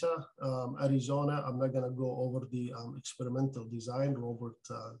Mesa, Arizona. I'm not going to go over the experimental design. Robert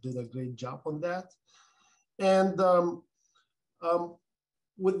did a great job on that. And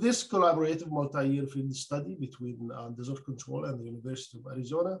with this collaborative multi-year field study between Desert Control and the University of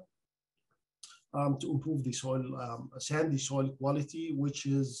Arizona to improve the soil, sandy soil quality, which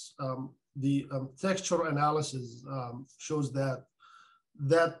is the texture analysis shows that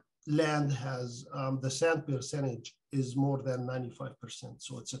land has the sand percentage is more than 95%.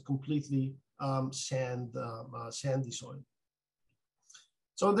 So it's a completely sandy soil.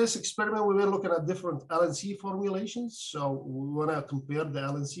 So in this experiment, we were looking at different LNC formulations. So we want to compare the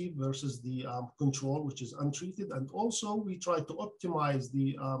LNC versus the control, which is untreated. And also we try to optimize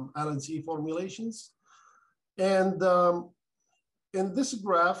the LNC formulations. And in this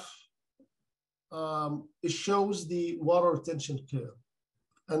graph, it shows the water retention curve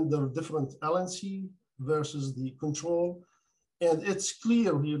under different LNC versus the control. And it's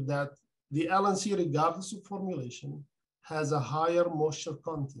clear here that the LNC, regardless of formulation, has a higher moisture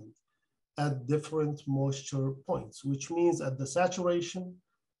content at different moisture points, which means at the saturation,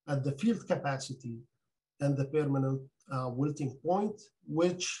 at the field capacity, and the permanent wilting point,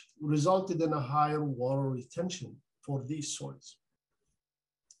 which resulted in a higher water retention for these soils.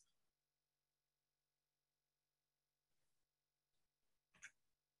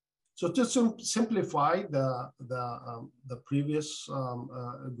 So to simplify the previous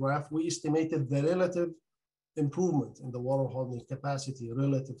graph, we estimated the relative improvement in the water holding capacity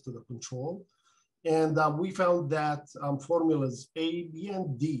relative to the control. And we found that formulas A, B,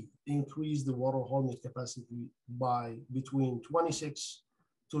 and D increased the water holding capacity by between 26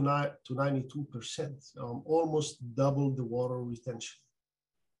 to 92%, almost double the water retention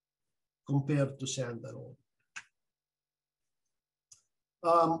compared to sand alone.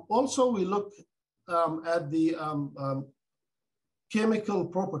 Also, we look at the chemical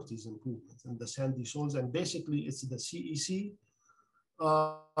properties improvement in the sandy soils, and basically it's the CEC.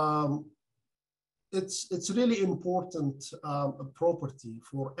 It's really important property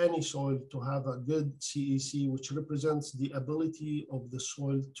for any soil to have a good CEC, which represents the ability of the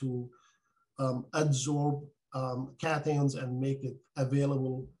soil to absorb cations and make it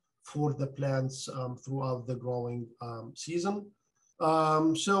available for the plants throughout the growing season.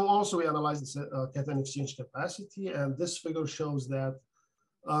 So also we analyzed the cation exchange capacity, and this figure shows that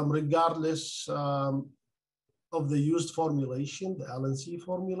regardless of the used formulation, the LNC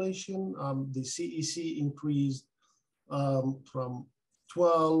formulation, the CEC increased from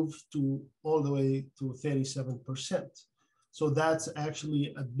 12 to all the way to 37%. So that's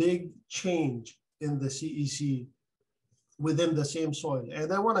actually a big change in the CEC within the same soil.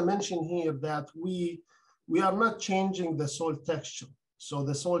 And I want to mention here that we are not changing the soil texture. So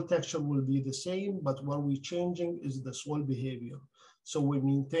the soil texture will be the same, but what we're changing is the soil behavior. So we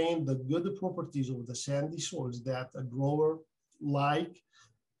maintain the good properties of the sandy soils that a grower like,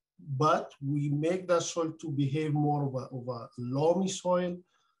 but we make that soil to behave more of a loamy soil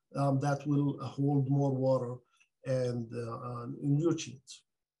that will hold more water and nutrients.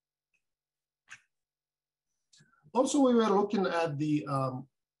 Also, we were looking at the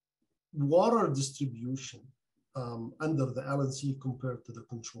water distribution under the LNC compared to the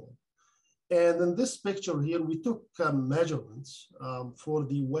control. And in this picture here, we took measurements for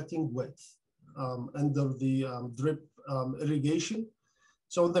the wetting width under the drip irrigation.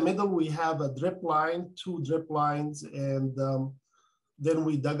 So in the middle, we have a drip line, 2 drip lines, and then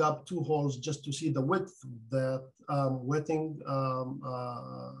we dug up 2 holes just to see the width, the wetting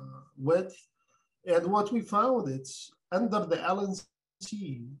width. And what we found, it's under the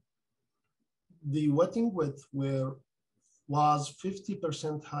LNC, the wetting width was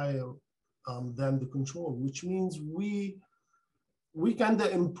 50% higher than the control, which means we kind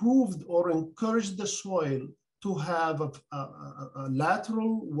of improved or encouraged the soil to have a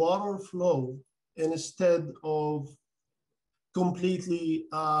lateral water flow instead of completely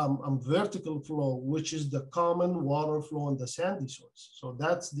vertical flow, which is the common water flow in the sandy soils. So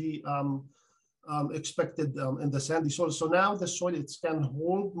that's the expected in the sandy soil. So now the soil, it can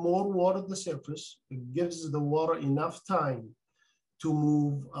hold more water at the surface. It gives the water enough time to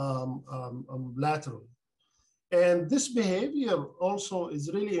move laterally. And this behavior also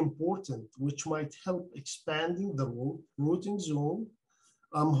is really important, which might help expanding the rooting zone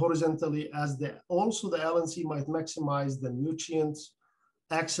horizontally, as also the LNC might maximize the nutrients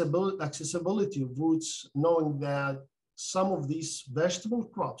accessibility of roots, knowing that some of these vegetable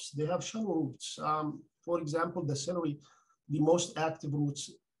crops, they have shallow roots. For example, the celery, the most active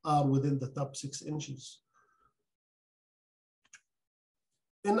roots are within the top 6 inches.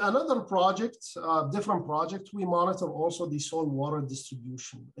 In another project, different project, we monitor also the soil water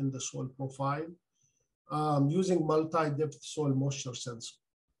distribution in the soil profile using multi-depth soil moisture sensor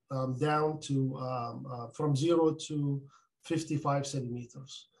down to from 0 to 55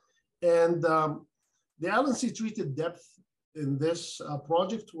 centimeters. And the LNC treated depth in this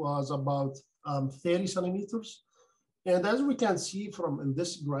project was about 30 centimeters. And as we can see from in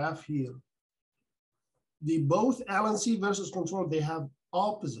this graph here, the both LNC versus control, they have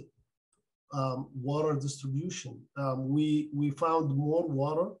opposite water distribution. We found more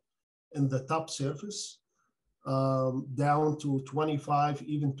water in the top surface down to 25,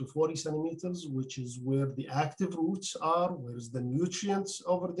 even to 40 centimeters, which is where the active roots are, whereas the nutrients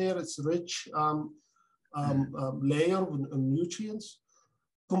over there, it's rich layer of nutrients,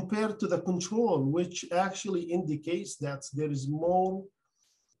 compared to the control, which actually indicates that there is more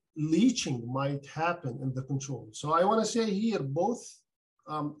leaching might happen in the control. So I want to say here, both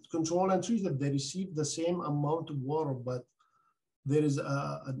control and treated, they receive the same amount of water, but there is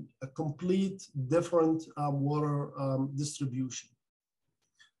a complete different water distribution.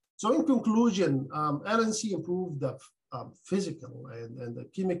 So in conclusion, LNC improved the physical and the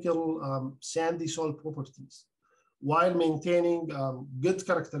chemical sandy soil properties while maintaining good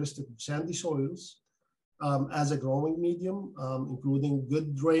characteristics of sandy soils as a growing medium, including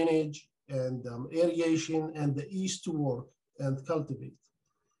good drainage and irrigation and the ease to work and cultivate.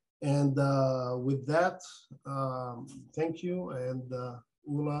 And with that, thank you. And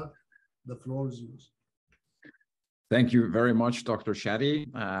Ula, the floor is yours. Thank you very much, Dr. Shaddy.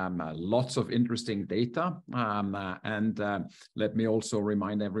 Lots of interesting data. Let me also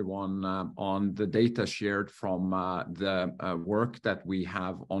remind everyone on the data shared from the work that we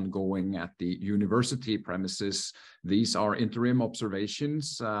have ongoing at the university premises. These are interim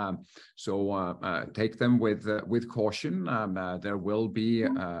observations, so take them with caution. There will be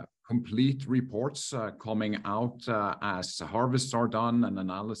complete reports coming out as harvests are done and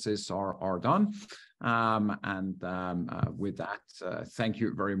analysis are done. With that, thank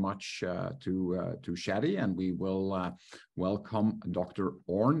you very much to Shaddy, and we will welcome Dr.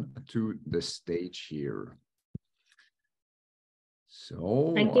 Orn to the stage here.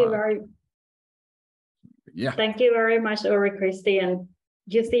 So thank you Thank you very much, Kristian.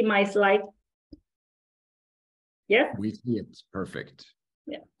 You see my slide? Yeah, we see it. Perfect.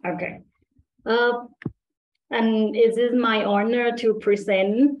 Yeah. Okay. And it is my honor to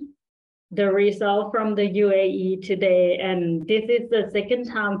present the result from the UAE today. And this is the second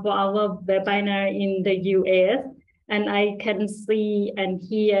time for our webinar in the US. And I can see and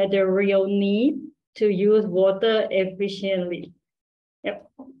hear the real need to use water efficiently.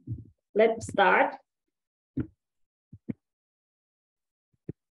 Yep. Let's start.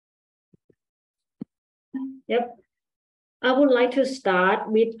 Yep. I would like to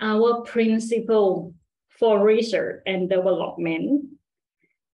start with our principle for research and development.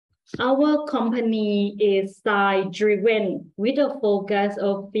 Our company is science-driven with a focus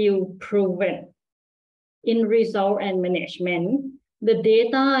of field proven. In resource and management, the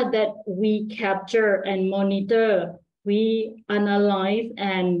data that we capture and monitor, we analyze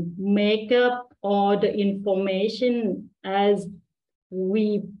and make up all the information as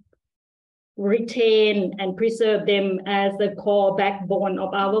we retain and preserve them as the core backbone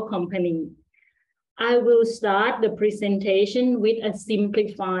of our company. I will start the presentation with a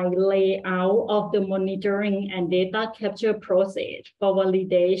simplified layout of the monitoring and data capture process for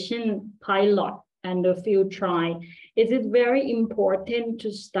validation, pilot, and the field trial. It is very important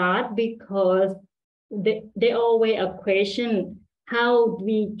to start because they always a question, how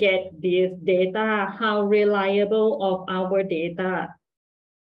we get this data, how reliable of our data.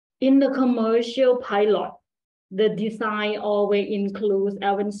 In the commercial pilot, the design always includes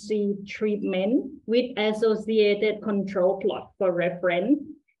LNC treatment with associated control plot for reference.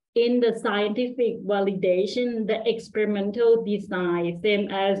 In the scientific validation, the experimental design, same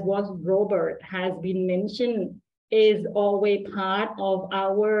as what Robert has been mentioned, is always part of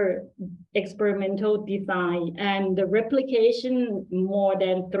our experimental design. And the replication, more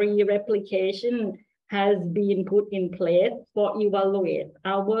than 3 replications, has been put in place for evaluate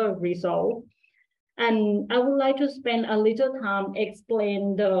our result. And I would like to spend a little time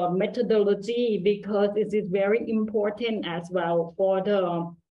explain the methodology because it is very important as well for the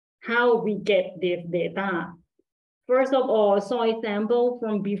how we get this data. First of all, soil samples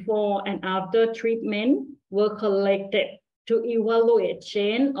from before and after treatment were collected to evaluate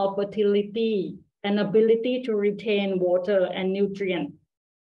chain of fertility and ability to retain water and nutrients.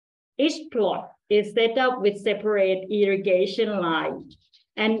 Each plot is set up with separate irrigation lines.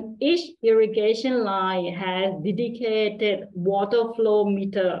 And each irrigation line has dedicated water flow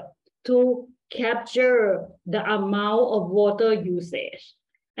meter to capture the amount of water usage.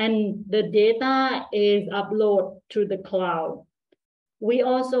 And the data is uploaded to the cloud. We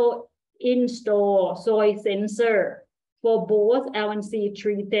also install soil sensor for both LNC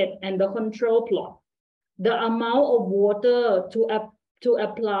treated and the control plot. The amount of water to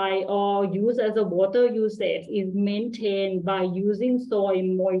apply or use as a water usage is maintained by using soil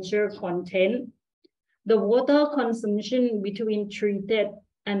moisture content. The water consumption between treated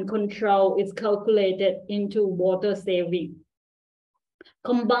and control is calculated into water saving.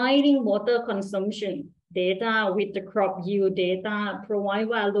 Combining water consumption data with the crop yield data provide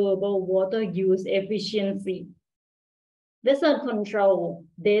valuable water use efficiency. Desert control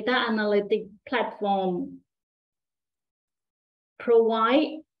data analytic platform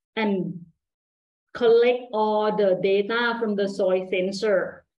provide and collect all the data from the soil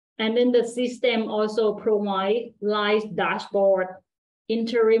sensor. And then the system also provide live dashboard,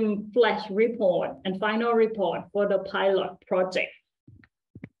 interim flash report, and final report for the pilot project.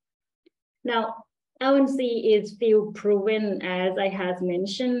 Now, LNC is field proven, as I have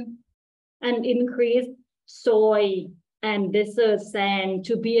mentioned, and increased soil and desert sand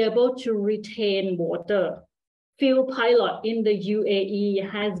to be able to retain water. Field pilot in the UAE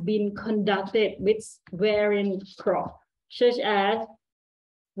has been conducted with varying crops, such as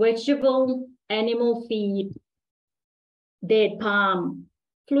vegetable, animal feed, date palm,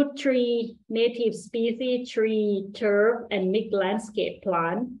 fruit tree, native species tree, turf, and mixed landscape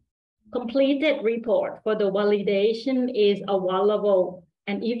plant. Completed report for the validation is available.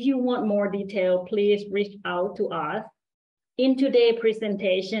 And if you want more detail, please reach out to us. In today's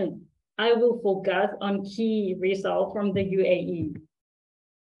presentation, I will focus on key results from the UAE.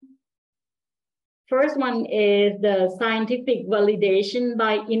 First one is the scientific validation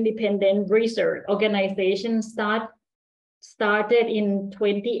by independent research organization started in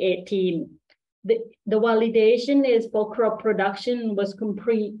 2018. The validation is for crop production was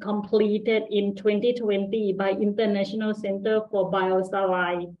completed in 2020 by International Center for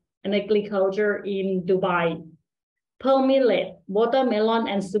Bioscience and Agriculture in Dubai. Pearl millet, watermelon,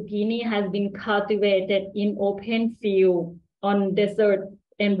 and zucchini has been cultivated in open field on desert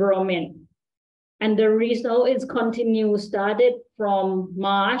environment. And the result is continued started from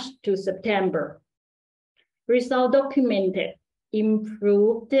March to September. Result documented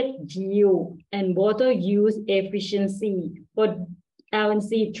improved yield and water use efficiency for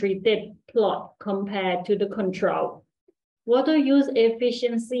LNC treated plot compared to the control. Water use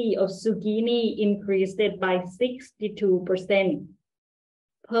efficiency of zucchini increased by 62%,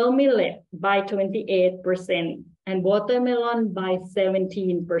 pearl millet by 28%, and watermelon by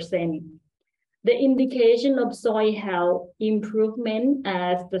 17%. The indication of soil health improvement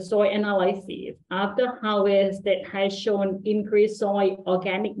as the soil analysis after harvest that has shown increased soil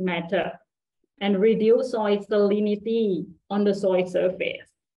organic matter and reduced soil salinity on the soil surface.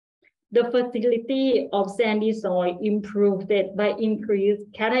 The fertility of sandy soil improved by increased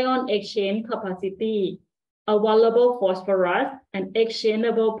cation exchange capacity, available phosphorus, and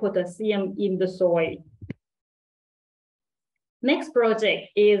exchangeable potassium in the soil. Next project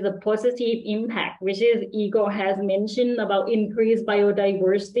is a positive impact, which is Igor has mentioned about increased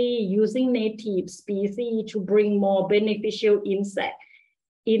biodiversity using native species to bring more beneficial insect.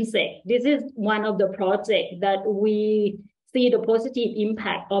 This is one of the projects that we see the positive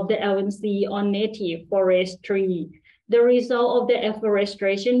impact of the LNC on native forestry. The result of the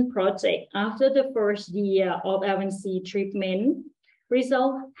afforestation project after the first year of LNC treatment,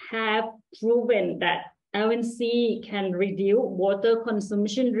 results have proven that LNC can reduce water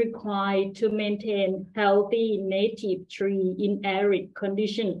consumption required to maintain healthy native tree in arid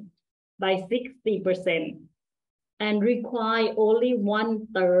conditions by 60% and require only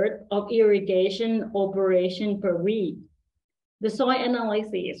 1/3 of irrigation operation per week. The soil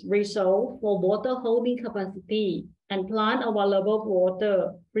analysis result for water holding capacity and plant available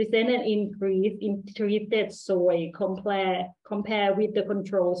water present an increase in treated soil compared with the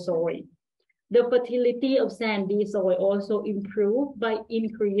control soil. The fertility of sandy soil also improved by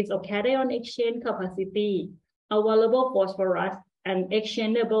increase of cation exchange capacity, available phosphorus, and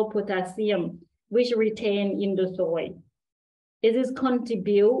exchangeable potassium, which retain in the soil. It is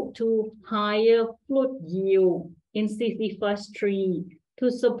contribute to higher fruit yield in Sisyphus tree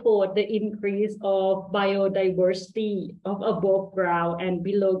to support the increase of biodiversity of above ground and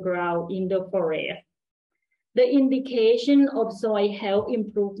below ground in the forest. The indication of soil health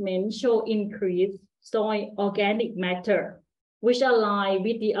improvement show increased soil organic matter, which align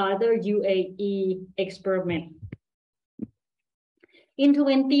with the other UAE experiment. In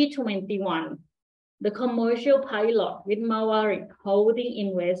 2021, the commercial pilot with Maverick Holding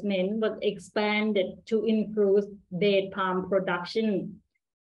Investment was expanded to include date palm production.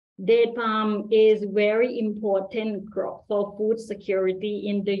 Date palm is very important crop for food security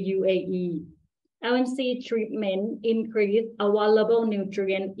in the UAE. LNC treatment increased available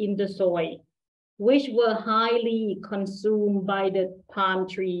nutrients in the soil, which were highly consumed by the palm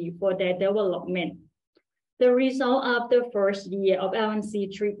tree for their development. The result of the first year of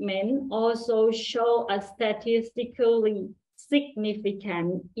LNC treatment also show a statistically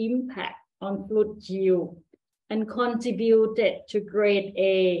significant impact on fruit yield and contributed to grade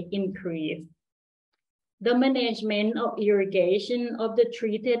A increase. The management of irrigation of the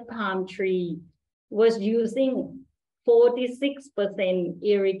treated palm tree was using 46%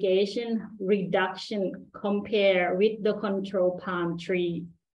 irrigation reduction compared with the control palm tree.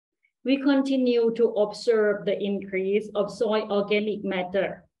 We continue to observe the increase of soil organic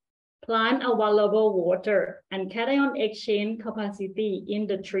matter, plant available water, and cation exchange capacity in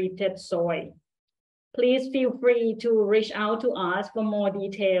the treated soil. Please feel free to reach out to us for more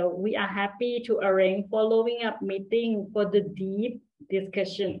detail. We are happy to arrange following up meeting for the deep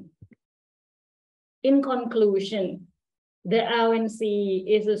discussion. In conclusion, the LNC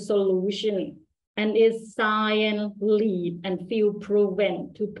is a solution and is science-led and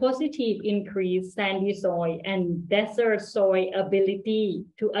field-proven to positively increase sandy soil and desert soil ability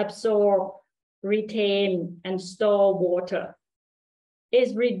to absorb, retain, and store water.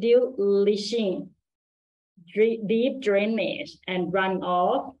 It reduces leaching, deep drainage, and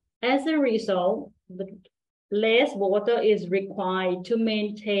runoff. As a result, less water is required to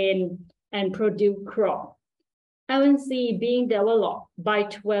maintain and produce crop. LNC being developed by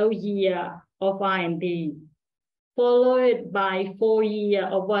 12 years of R&D, followed by 4 years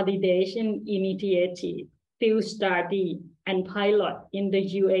of validation initiative, field study, and pilot in the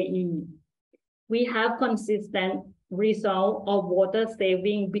UAE. We have consistent result of water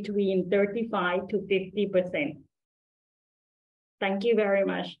saving between 35 to 50%. Thank you very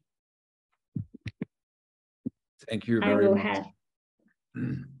much. Thank you very much.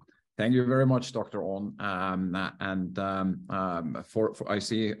 Thank you very much, Dr. Orn. I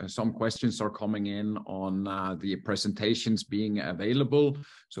see some questions are coming in on the presentations being available.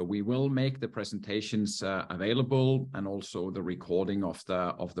 So we will make the presentations available, and also the recording of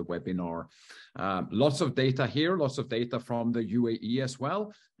the webinar. Lots of data here, lots of data from the UAE as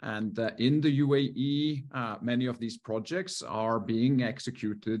well. And in the UAE, many of these projects are being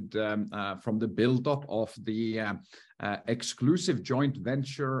executed from the buildup of the exclusive joint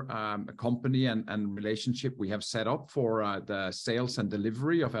venture company and relationship we have set up for the sales and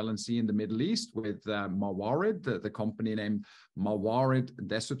delivery of LNC in the Middle East with Mawarid, the company named Mawarid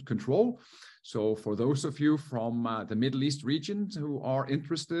Desert Control. So for those of you from the Middle East region who are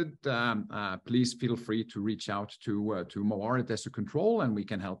interested, please feel free to reach out to Mawarid Desert Control, and we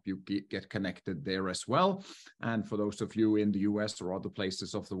can help you get connected there as well. And for those of you in the US or other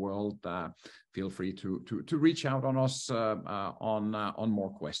places of the world, feel free to reach out on us on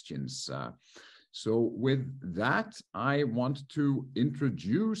more questions. So with that, I want to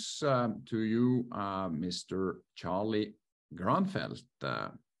introduce to you Mr. Charlie Granfelt.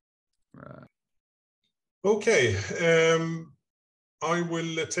 Okay, I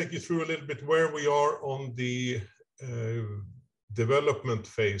will take you through a little bit where we are on the development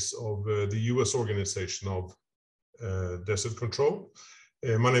phase of the US organization of Desert Control.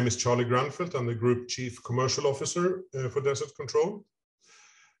 My name is Charlie Granfelt. I'm the Group Chief Commercial Officer for Desert Control.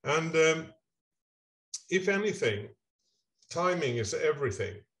 And if anything, timing is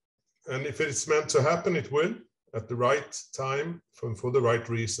everything. And if it's meant to happen, it will, at the right time, for the right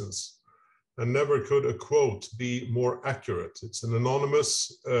reasons. And never could a quote be more accurate. It's an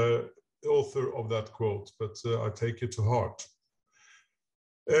anonymous author of that quote, but I take it to heart.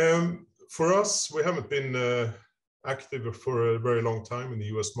 For us, we haven't been active for a very long time in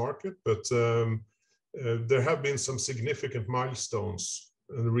the US market, but there have been some significant milestones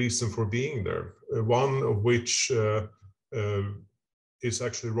and the reason for being there. One of which is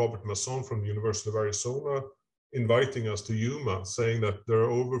actually Robert Masson from the University of Arizona inviting us to Yuma, saying that there are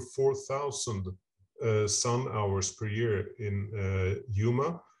over 4,000 sun hours per year in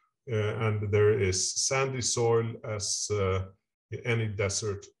Yuma, and there is sandy soil as any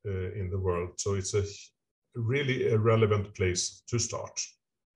desert in the world. So it's a really a relevant place to start.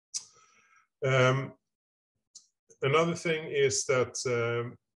 Another thing is that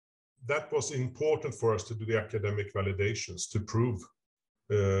that was important for us to do the academic validations to prove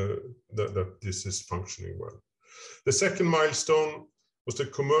that this is functioning well. The second milestone was the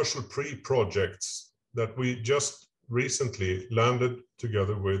commercial pre-projects that we just recently landed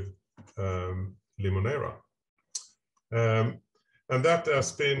together with Limoneira. And that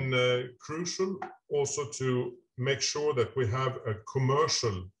has been crucial also to make sure that we have a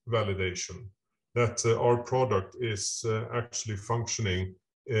commercial validation, that our product is actually functioning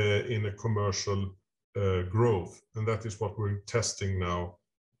in a commercial growth. And that is what we're testing now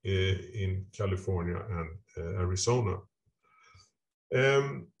in California and Arizona.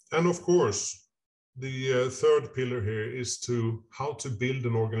 And of course, the third pillar here is how to build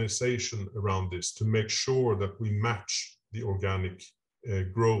an organization around this to make sure that we match the organic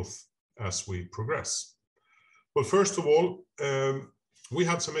growth as we progress. Well, first of all, we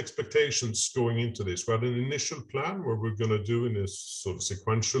had some expectations going into this. We had an initial plan where we're going to do in a sort of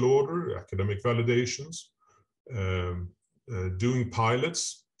sequential order, academic validations, doing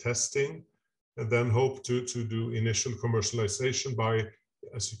pilots, testing, and then hope to do initial commercialization by,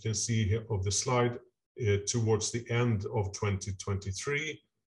 as you can see here of the slide, towards the end of 2023,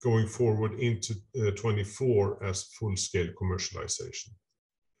 going forward into 24 as full-scale commercialization.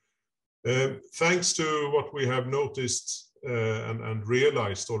 Thanks to what we have noticed and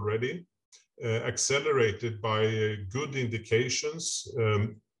realized already, accelerated by good indications,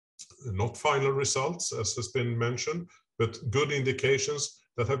 not final results as has been mentioned, but good indications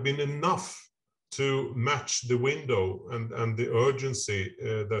that have been enough to match the window and the urgency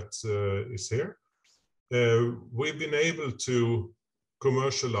that is here, we've been able to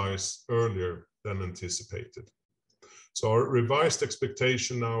commercialize earlier than anticipated. So our revised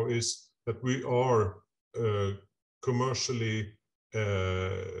expectation now is that we are commercially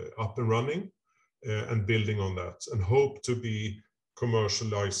up and running and building on that, and hope to be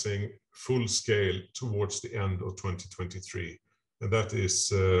commercializing full scale towards the end of 2023. And that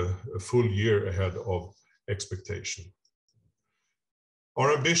is a full year ahead of expectation.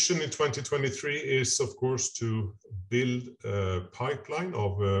 Our ambition in 2023 is, of course, to build a pipeline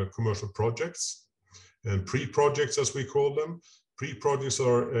of commercial projects and pre-projects, as we call them. Pre-projects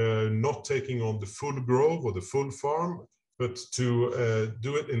are not taking on the full grove or the full farm, but to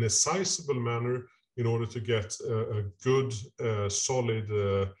do it in a sizable manner in order to get a good, solid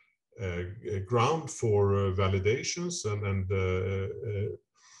ground for validations and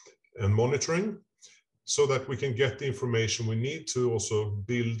monitoring, so that we can get the information we need to also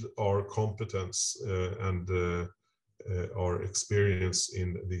build our competence and our experience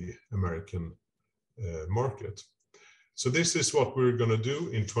in the American market. So this is what we're going to do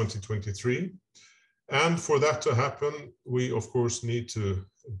in 2023. And for that to happen, we of course need to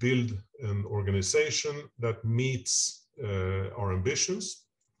build an organization that meets our ambitions.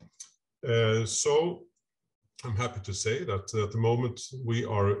 So I'm happy to say that at the moment we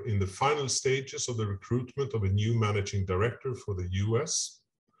are in the final stages of the recruitment of a new managing director for the US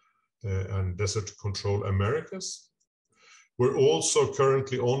and Desert Control Americas. We're also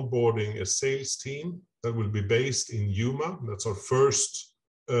currently onboarding a sales team that will be based in Yuma. That's our first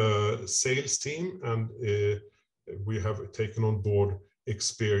sales team, and we have taken on board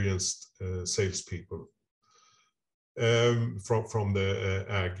experienced salespeople from the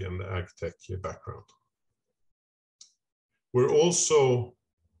ag and ag tech background. We're also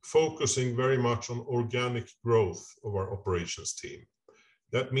focusing very much on organic growth of our operations team.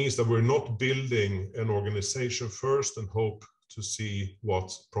 That means that we're not building an organization first and hope to see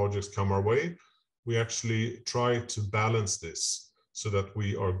what projects come our way. We actually try to balance this so that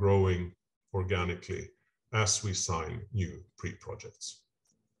we are growing organically as we sign new pre-projects.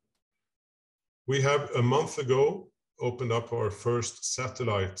 We have a month ago opened up our first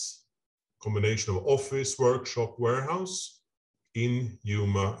satellite combination of office, workshop, warehouse in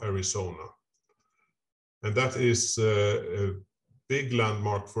Yuma, Arizona. And that is a big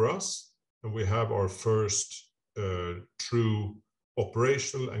landmark for us. And we have our first true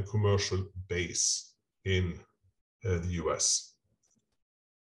operational and commercial base in the US.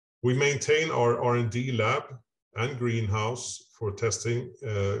 We maintain our R&D lab and greenhouse for testing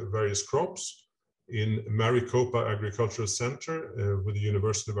various crops in Maricopa Agricultural Center with the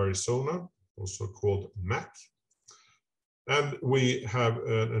University of Arizona, also called MAC. And we have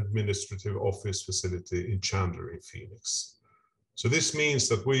an administrative office facility in Chandler in Phoenix. So this means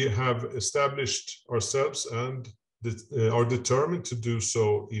that we have established ourselves and are determined to do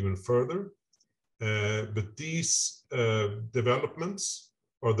so even further. But these developments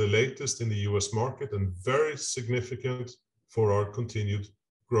are the latest in the US market and very significant for our continued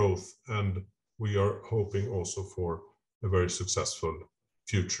growth. And we are hoping also for a very successful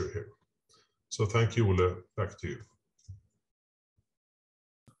future here. So thank you, Ole. Back to you.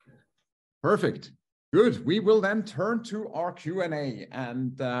 Perfect. Good. We will then turn to our Q&A,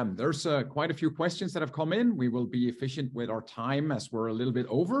 and there's quite a few questions that have come in. We will be efficient with our time as we're a little bit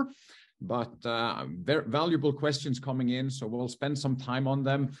over, but very valuable questions coming in, so we'll spend some time on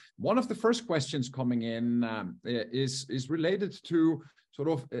them. One of the first questions coming in is related to sort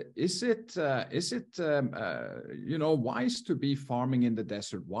of, is it you know, wise to be farming in the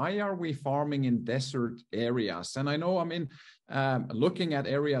desert? Why are we farming in desert areas? And I know, I mean, looking at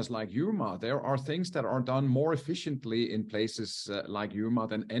areas like Yuma, there are things that are done more efficiently in places like Yuma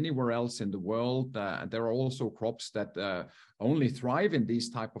than anywhere else in the world. There are also crops that only thrive in these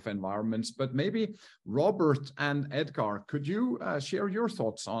type of environments. But maybe Robert and Edgar, could you share your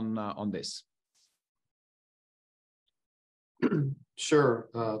thoughts on this? Sure.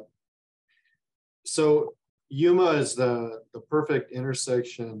 So Yuma is the perfect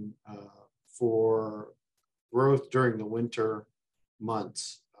intersection for growth during the winter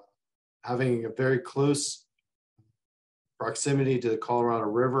months. Having a very close proximity to the Colorado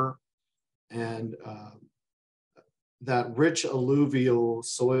River and that rich alluvial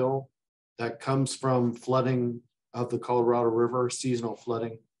soil that comes from flooding of the Colorado River, seasonal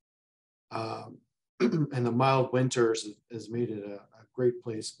flooding, and the mild winters has made it a great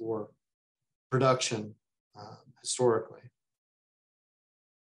place for production historically.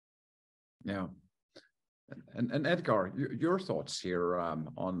 Yeah. And Edgar, your thoughts here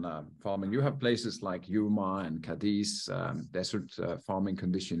on farming. You have places like Yuma and Cadiz, desert farming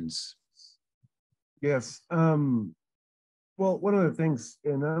conditions. Yes. Well, one of the things,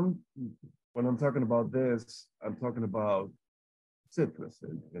 and when I'm talking about this, I'm talking about citrus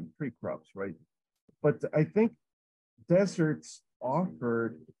and tree crops, right? But I think deserts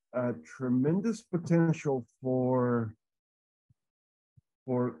offered a tremendous potential for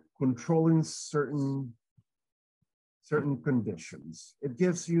controlling certain conditions. It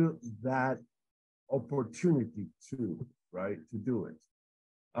gives you that opportunity to, right, to do it.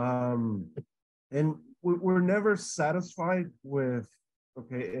 And we're never satisfied with,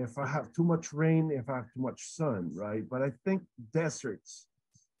 okay, if I have too much rain, if I have too much sun, right? But I think deserts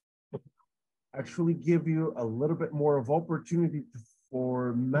actually give you a little bit more of opportunity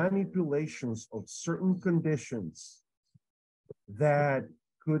for manipulations of certain conditions that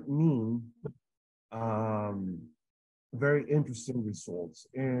could mean very interesting results.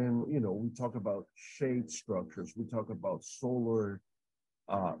 And, you know, we talk about shade structures, we talk about solar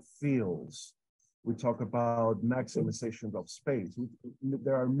fields, we talk about maximization of space.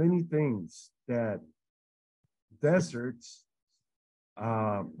 There are many things that deserts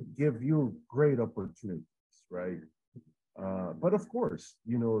give you great opportunities, right? But of course,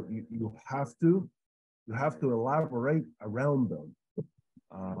 you know, you have to elaborate around them.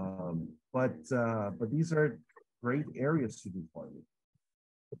 But these are great areas to do farming.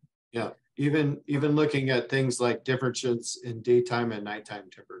 Yeah, even looking at things like differences in daytime and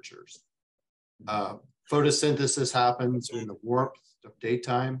nighttime temperatures. Photosynthesis happens in the warmth of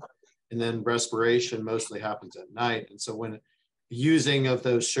daytime, and then respiration mostly happens at night. And so when using of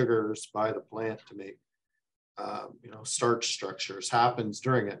those sugars by the plant to make starch structures happens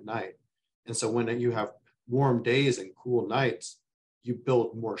during at night. And so when you have warm days and cool nights, you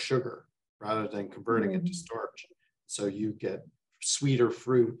build more sugar rather than converting it to starch. So you get sweeter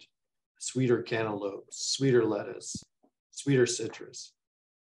fruit, sweeter cantaloupe, sweeter lettuce, sweeter citrus.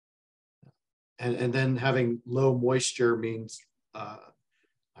 And then having low moisture means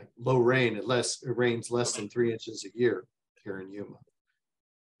like low rain. It rains less than 3 inches a year here in Yuma.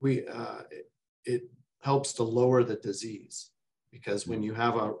 It helps to lower the disease, because when you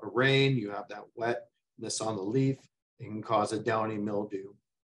have a rain, you have that wetness on the leaf, it can cause a downy mildew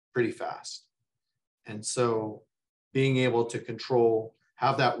pretty fast. And so being able to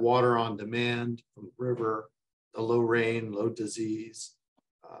have that water on demand from the river, the low rain, low disease,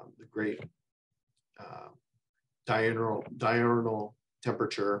 the great diurnal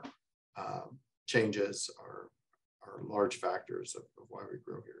temperature changes are large factors of why we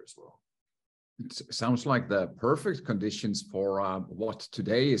grow here as well. It sounds like the perfect conditions for what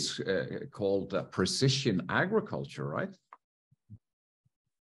today is called precision agriculture, right?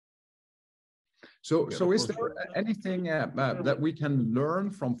 So is there anything that we can learn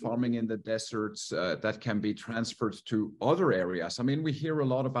from farming in the deserts that can be transferred to other areas? I mean, we hear a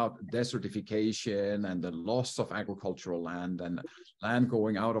lot about desertification and the loss of agricultural land and land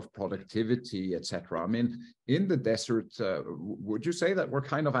going out of productivity, etc. I mean, in the desert, would you say that we're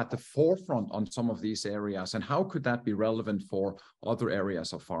kind of at the forefront on some of these areas? And how could that be relevant for other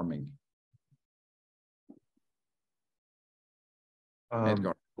areas of farming?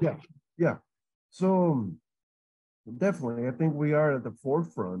 Edgar. Yeah. So definitely, I think we are at the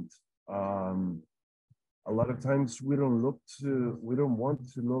forefront. A lot of times we don't want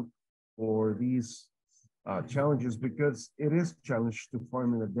to look for these challenges, because it is a challenge to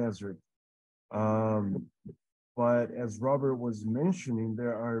farm in the desert. But as Robert was mentioning,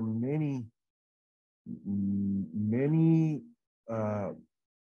 there are many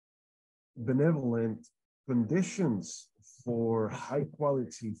benevolent conditions for high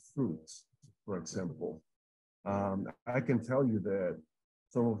quality fruits. For example, I can tell you that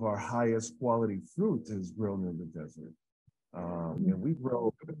some of our highest quality fruit is grown in the desert, and we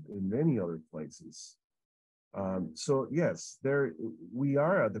grow in many other places. So yes, we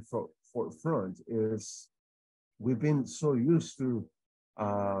are at the forefront. We've been so used to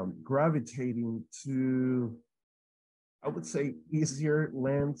gravitating to, I would say, easier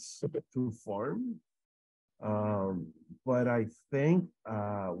lands to farm. But I think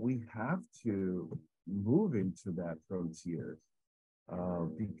we have to move into that frontier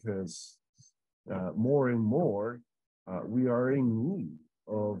because more and more we are in need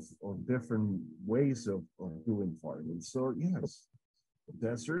of different ways of doing farming. So yes,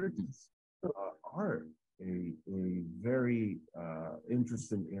 deserts are a very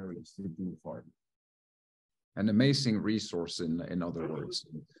interesting areas to do farming. An amazing resource, in other words.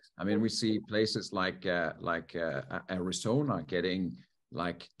 I mean, we see places like Arizona getting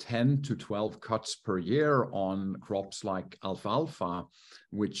like 10 to 12 cuts per year on crops like alfalfa,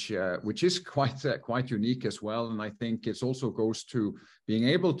 which is quite unique as well. And I think it also goes to being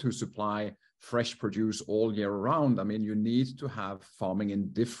able to supply fresh produce all year round. I mean, you need to have farming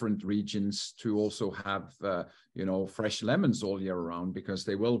in different regions to also have, fresh lemons all year round, because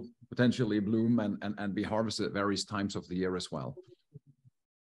they will potentially bloom and be harvested at various times of the year as well.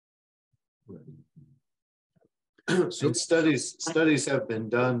 So studies have been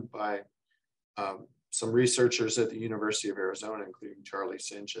done by some researchers at the University of Arizona, including Charlie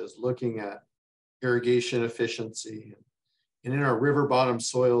Sanchez, looking at irrigation efficiency. And in our river bottom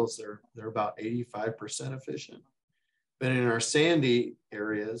soils, they're about 85% efficient. But in our sandy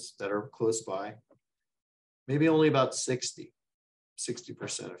areas that are close by, maybe only about 60%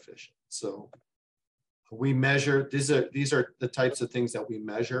 efficient. So we measure, these are the types of things that we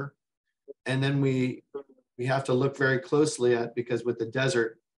measure. And then we have to look very closely at, because with the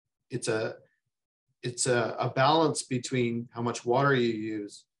desert, it's a balance between how much water you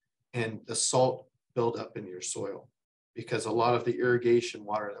use and the salt buildup in your soil, because a lot of the irrigation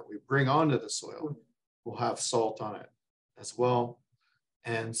water that we bring onto the soil will have salt on it as well.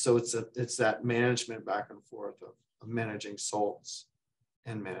 And so it's that management back and forth of managing salts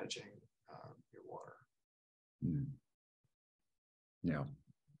and managing your water. Yeah.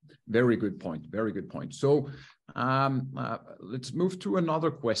 Very good point. Very good point. So let's move to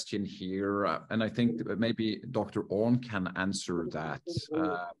another question here. And I think that maybe Dr. Orn can answer that.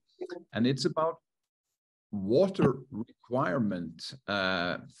 And it's about water requirement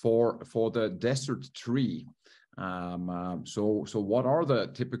for the desert tree. So what are the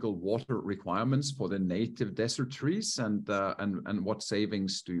typical water requirements for the native desert trees, and what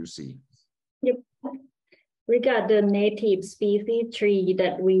savings do you see? Yep. Regarding the native species tree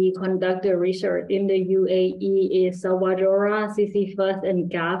that we conduct the research in the UAE is Salvadora, Sisyphus, and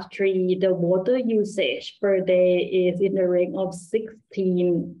Gaff tree. The water usage per day is in the range of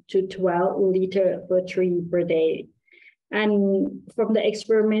 16 to 12 liters per tree per day. And from the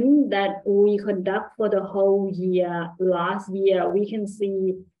experiment that we conduct for the whole year, last year, we can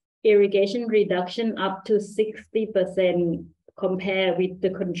see irrigation reduction up to 60% compared with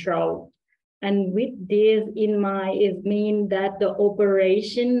the control. And with this in mind, it means that the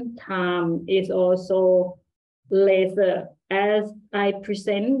operation time is also lesser. As I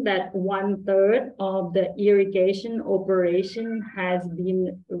present that 1/3 of the irrigation operation has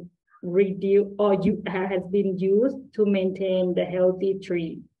been reduced or has been used to maintain the healthy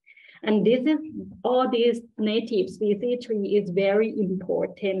tree. And all these native species tree is very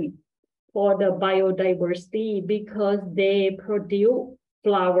important for the biodiversity, because they produce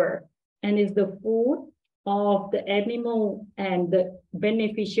flower and is the food of the animal and the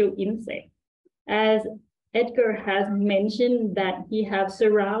beneficial insect. As Edgar has mentioned that he has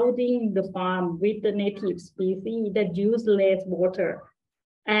surrounding the farm with the native species that use less water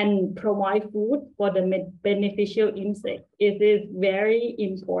and provide food for the beneficial insect. It is very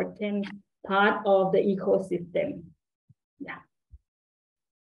important part of the ecosystem. Yeah.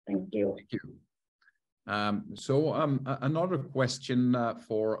 Thank you. Thank you. Another question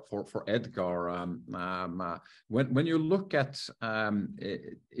for Edgar. When you look at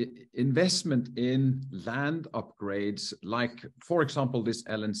investment in land upgrades, like, for example, this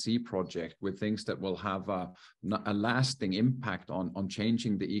LNC project with things that will have a lasting impact on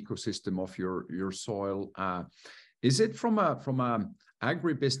changing the ecosystem of your soil, is it from a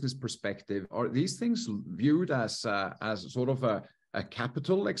agribusiness perspective, are these things viewed as sort of a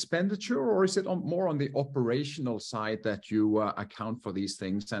capital expenditure, or is it more on the operational side that you account for these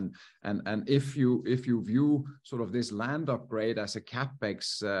things? And if you view sort of this land upgrade as a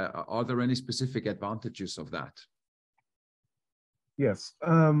capex, are there any specific advantages of that? Yes.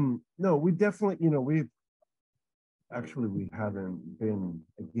 No, we definitely, we haven't been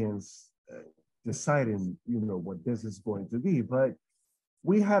against deciding, what this is going to be, but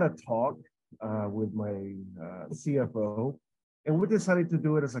we had a talk with my CFO. And we decided to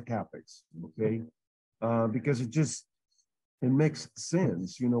do it as a capex, okay? Because it makes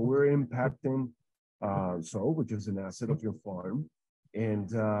sense. We're impacting soil, which is an asset of your farm,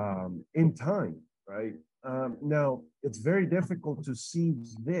 and in time, right? Now, it's very difficult to see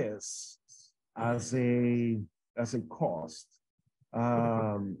this as a cost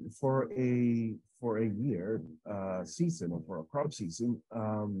for a year season, or for a crop season,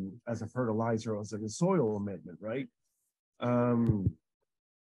 as a fertilizer, as a soil amendment, right?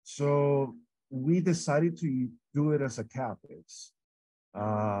 So we decided to do it as a capex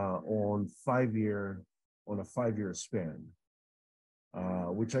on a 5-year span.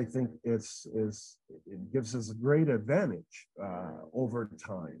 which I think it gives us a great advantage over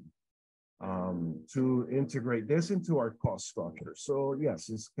time to integrate this into our cost structure. So yes,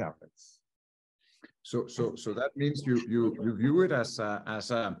 it's CapEx. So that means you view it as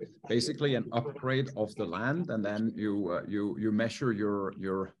basically an upgrade of the land, and then you measure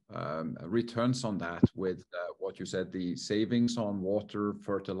your returns on that with what you said, the savings on water,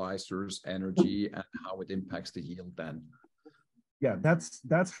 fertilizers, energy, and how it impacts the yield then. Yeah,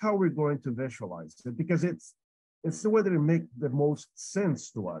 that's how we're going to visualize it, because it's the way that it makes the most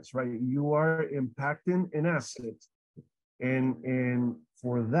sense to us, right? You are impacting an asset, and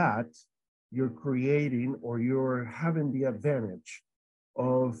for that, you're creating, or you're having the advantage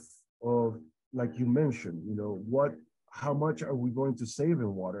of like you mentioned, how much are we going to save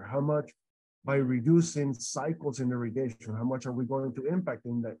in water? How much, by reducing cycles in irrigation, how much are we going to impact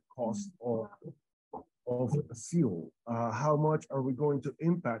in that cost of fuel? How much are we going to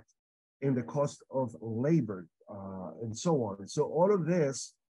impact in the cost of labor, and so on? So all of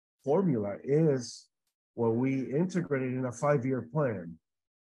this formula is what we integrated in a 5-year plan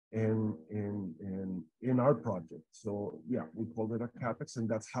in our project. So yeah, we called it a CapEx, and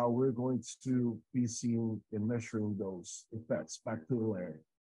that's how we're going to be seeing and measuring those effects back to the land.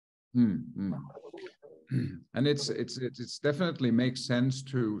 And it's definitely makes sense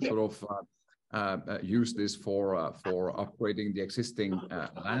to sort of use this for upgrading the existing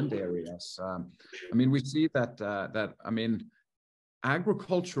land areas. I mean, we see that I mean,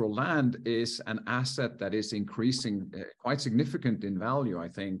 agricultural land is an asset that is increasing quite significant in value. I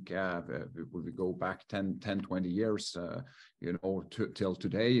think if we go back 10-20 years, till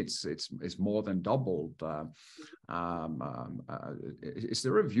today, it's more than doubled. Is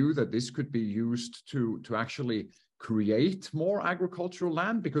there a view that this could be used to actually create more agricultural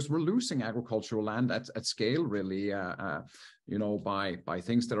land? Because we're losing agricultural land at scale, really, by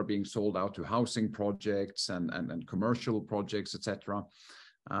things that are being sold out to housing projects and commercial projects, etc.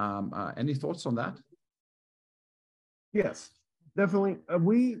 Any thoughts on that? Yes, definitely.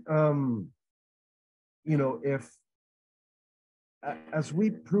 As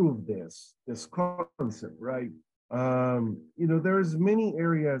we prove this concept, right? There's many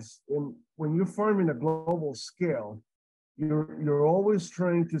areas when you farm in a global scale, you're always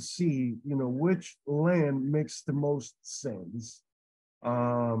trying to see, which land makes the most sense.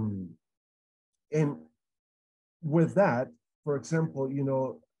 And with that, for example,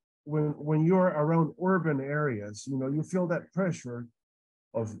 when you're around urban areas, you feel that pressure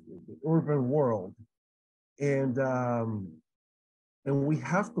of the urban world, and we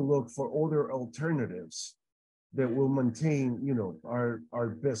have to look for other alternatives that will maintain, our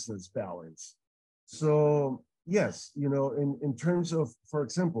business balance. So yes, in terms of, for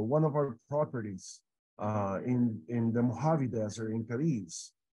example, one of our properties in the Mojave Desert in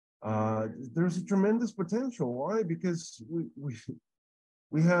Cadiz, there's a tremendous potential. Why? Because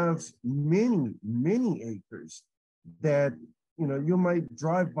we have many acres that, you might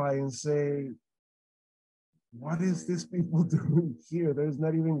drive by and say, what is this people doing here? There's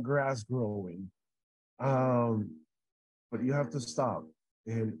not even grass growing. But you have to stop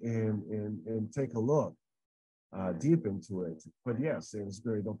and take a look deep into it. But yes, there's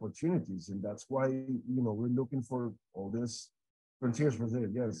great opportunities, and that's why we're looking for all this frontiers for this.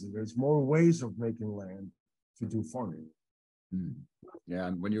 Yes, there's more ways of making land to do farming. Yeah,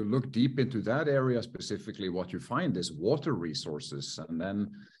 and when you look deep into that area specifically, what you find is water resources, and then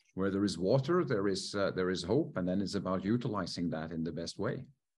where there is water, there is hope, and then it's about utilizing that in the best way.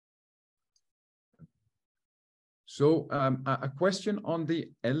 So a question on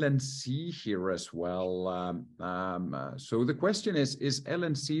the LNC here as well. So the question is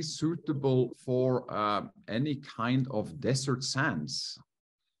LNC suitable for any kind of desert sands?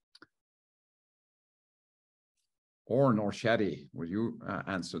 Orn or Shaddy, will you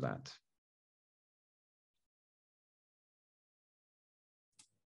answer that?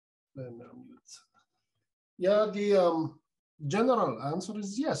 Yeah, the general answer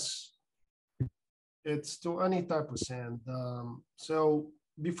is yes. It's to any type of sand. So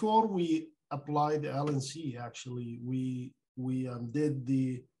before we applied the LNC, actually, we did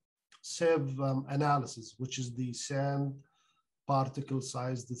the SIV analysis, which is the sand particle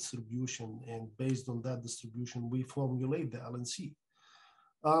size distribution. And based on that distribution, we formulate the LNC.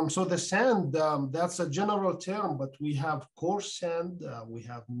 So the sand, that's a general term, but we have coarse sand, we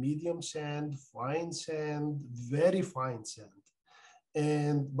have medium sand, fine sand, very fine sand.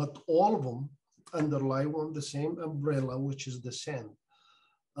 But all of them underlie on the same umbrella, which is the sand.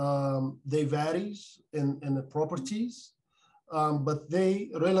 They varies in the properties. but they,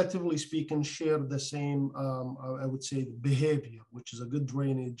 relatively speaking, share the same, I would say, behavior, which is a good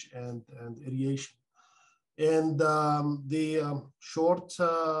drainage and irrigation. And the short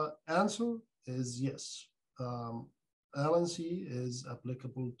answer is yes. LNC is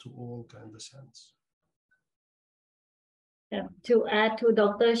applicable to all kinds of sands. Yeah. To add to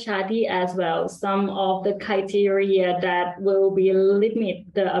Dr. Shaddy as well, some of the criteria that will be limit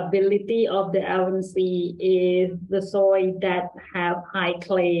the ability of the LNC is the soil that have high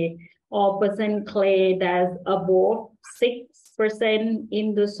clay or percent clay that's above 6%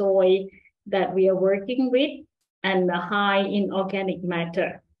 in the soil that we are working with, and high in organic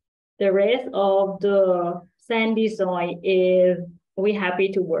matter. The rest of the sandy soil is we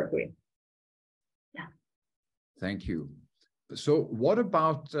happy to work with. Yeah. Thank you. So what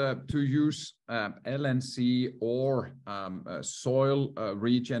about to use LNC or soil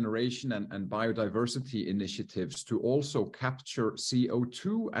regeneration and biodiversity initiatives to also capture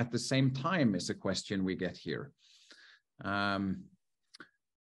CO2 at the same time is a question we get here.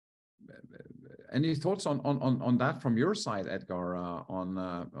 Any thoughts on that from your side, Edgar, on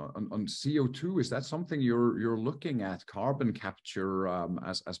CO2? Is that something you're looking at, carbon capture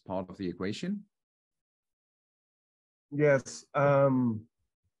as part of the equation? Yes,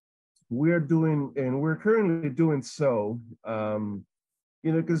 we're doing, and we're currently doing so,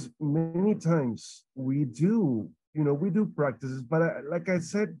 you know, because many times we do, you know, we do practices, but like I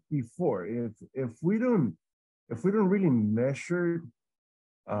said before, if we don't really measure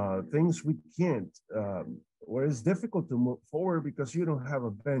things, we can't, or it's difficult to move forward because you don't have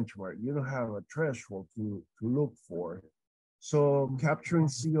a benchmark, you don't have a threshold to look for. So capturing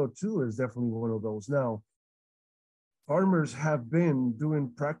CO2 is definitely one of those. Now, farmers have been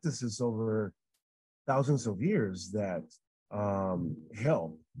doing practices over thousands of years that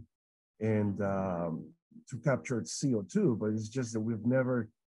help and to capture CO2, but it's just that we've never,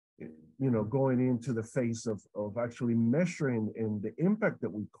 you know, going into the phase of actually measuring and the impact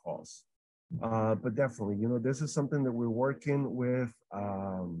that we cause. But definitely, you know, this is something that we're working with,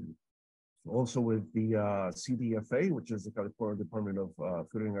 also with the CDFA, which is the California Department of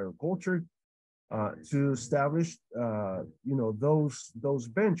Food and Agriculture, to establish, you know, those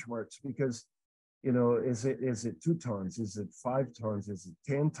benchmarks, because, you know, is it 2 tons? Is it 5 tons? Is it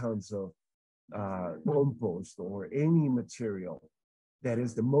 10 tons of compost or any material that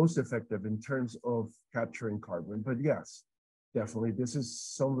is the most effective in terms of capturing carbon? But yes, definitely, this is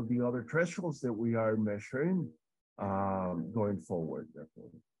some of the other thresholds that we are measuring going forward.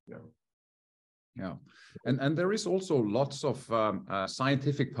 Definitely, yeah. Yeah, and there is also lots of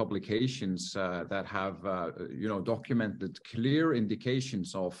scientific publications that have you know, documented clear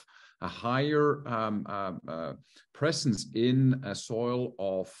indications of a higher presence in a soil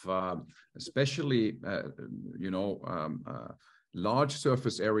of especially you know, large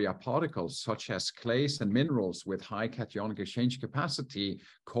surface area particles such as clays and minerals with high cationic exchange capacity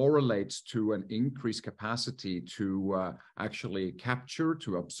correlates to an increased capacity to actually capture,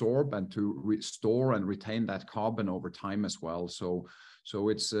 to absorb, and to restore and retain that carbon over time as well. So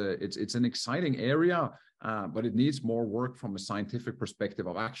it's an exciting area, but it needs more work from a scientific perspective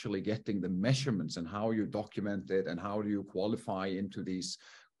of actually getting the measurements and how you document it and how do you qualify into these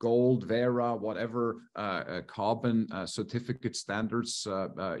gold, Vera, whatever carbon certificate standards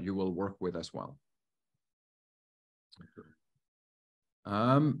you will work with as well.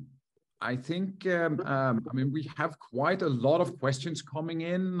 I think, I mean, we have quite a lot of questions coming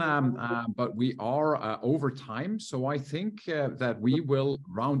in, but we are over time. So I think that we will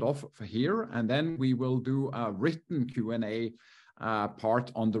round off for here, and then we will do a written Q&A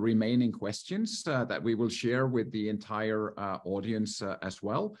part on the remaining questions that we will share with the entire audience as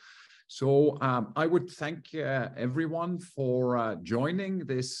well. So I would thank everyone for joining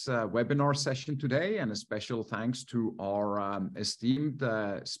this webinar session today, and a special thanks to our esteemed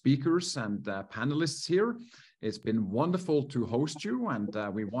speakers and panelists here. It's been wonderful to host you, and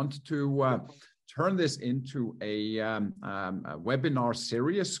we want to turn this into a webinar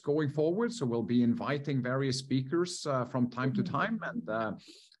series going forward. So we'll be inviting various speakers from time to time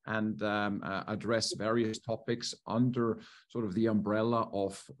and address various topics under sort of the umbrella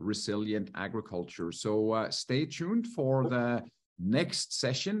of resilient agriculture. So stay tuned for the next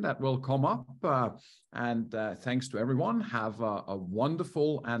session that will come up. And thanks to everyone. Have a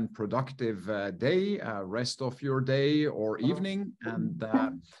wonderful and productive day, rest of your day or evening, and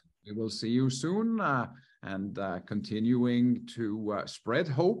we will see you soon, and continuing to spread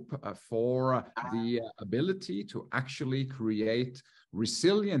hope for the ability to actually create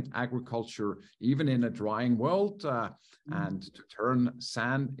resilient agriculture, even in a drying world, and to turn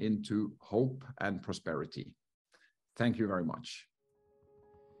sand into hope and prosperity. Thank you very much.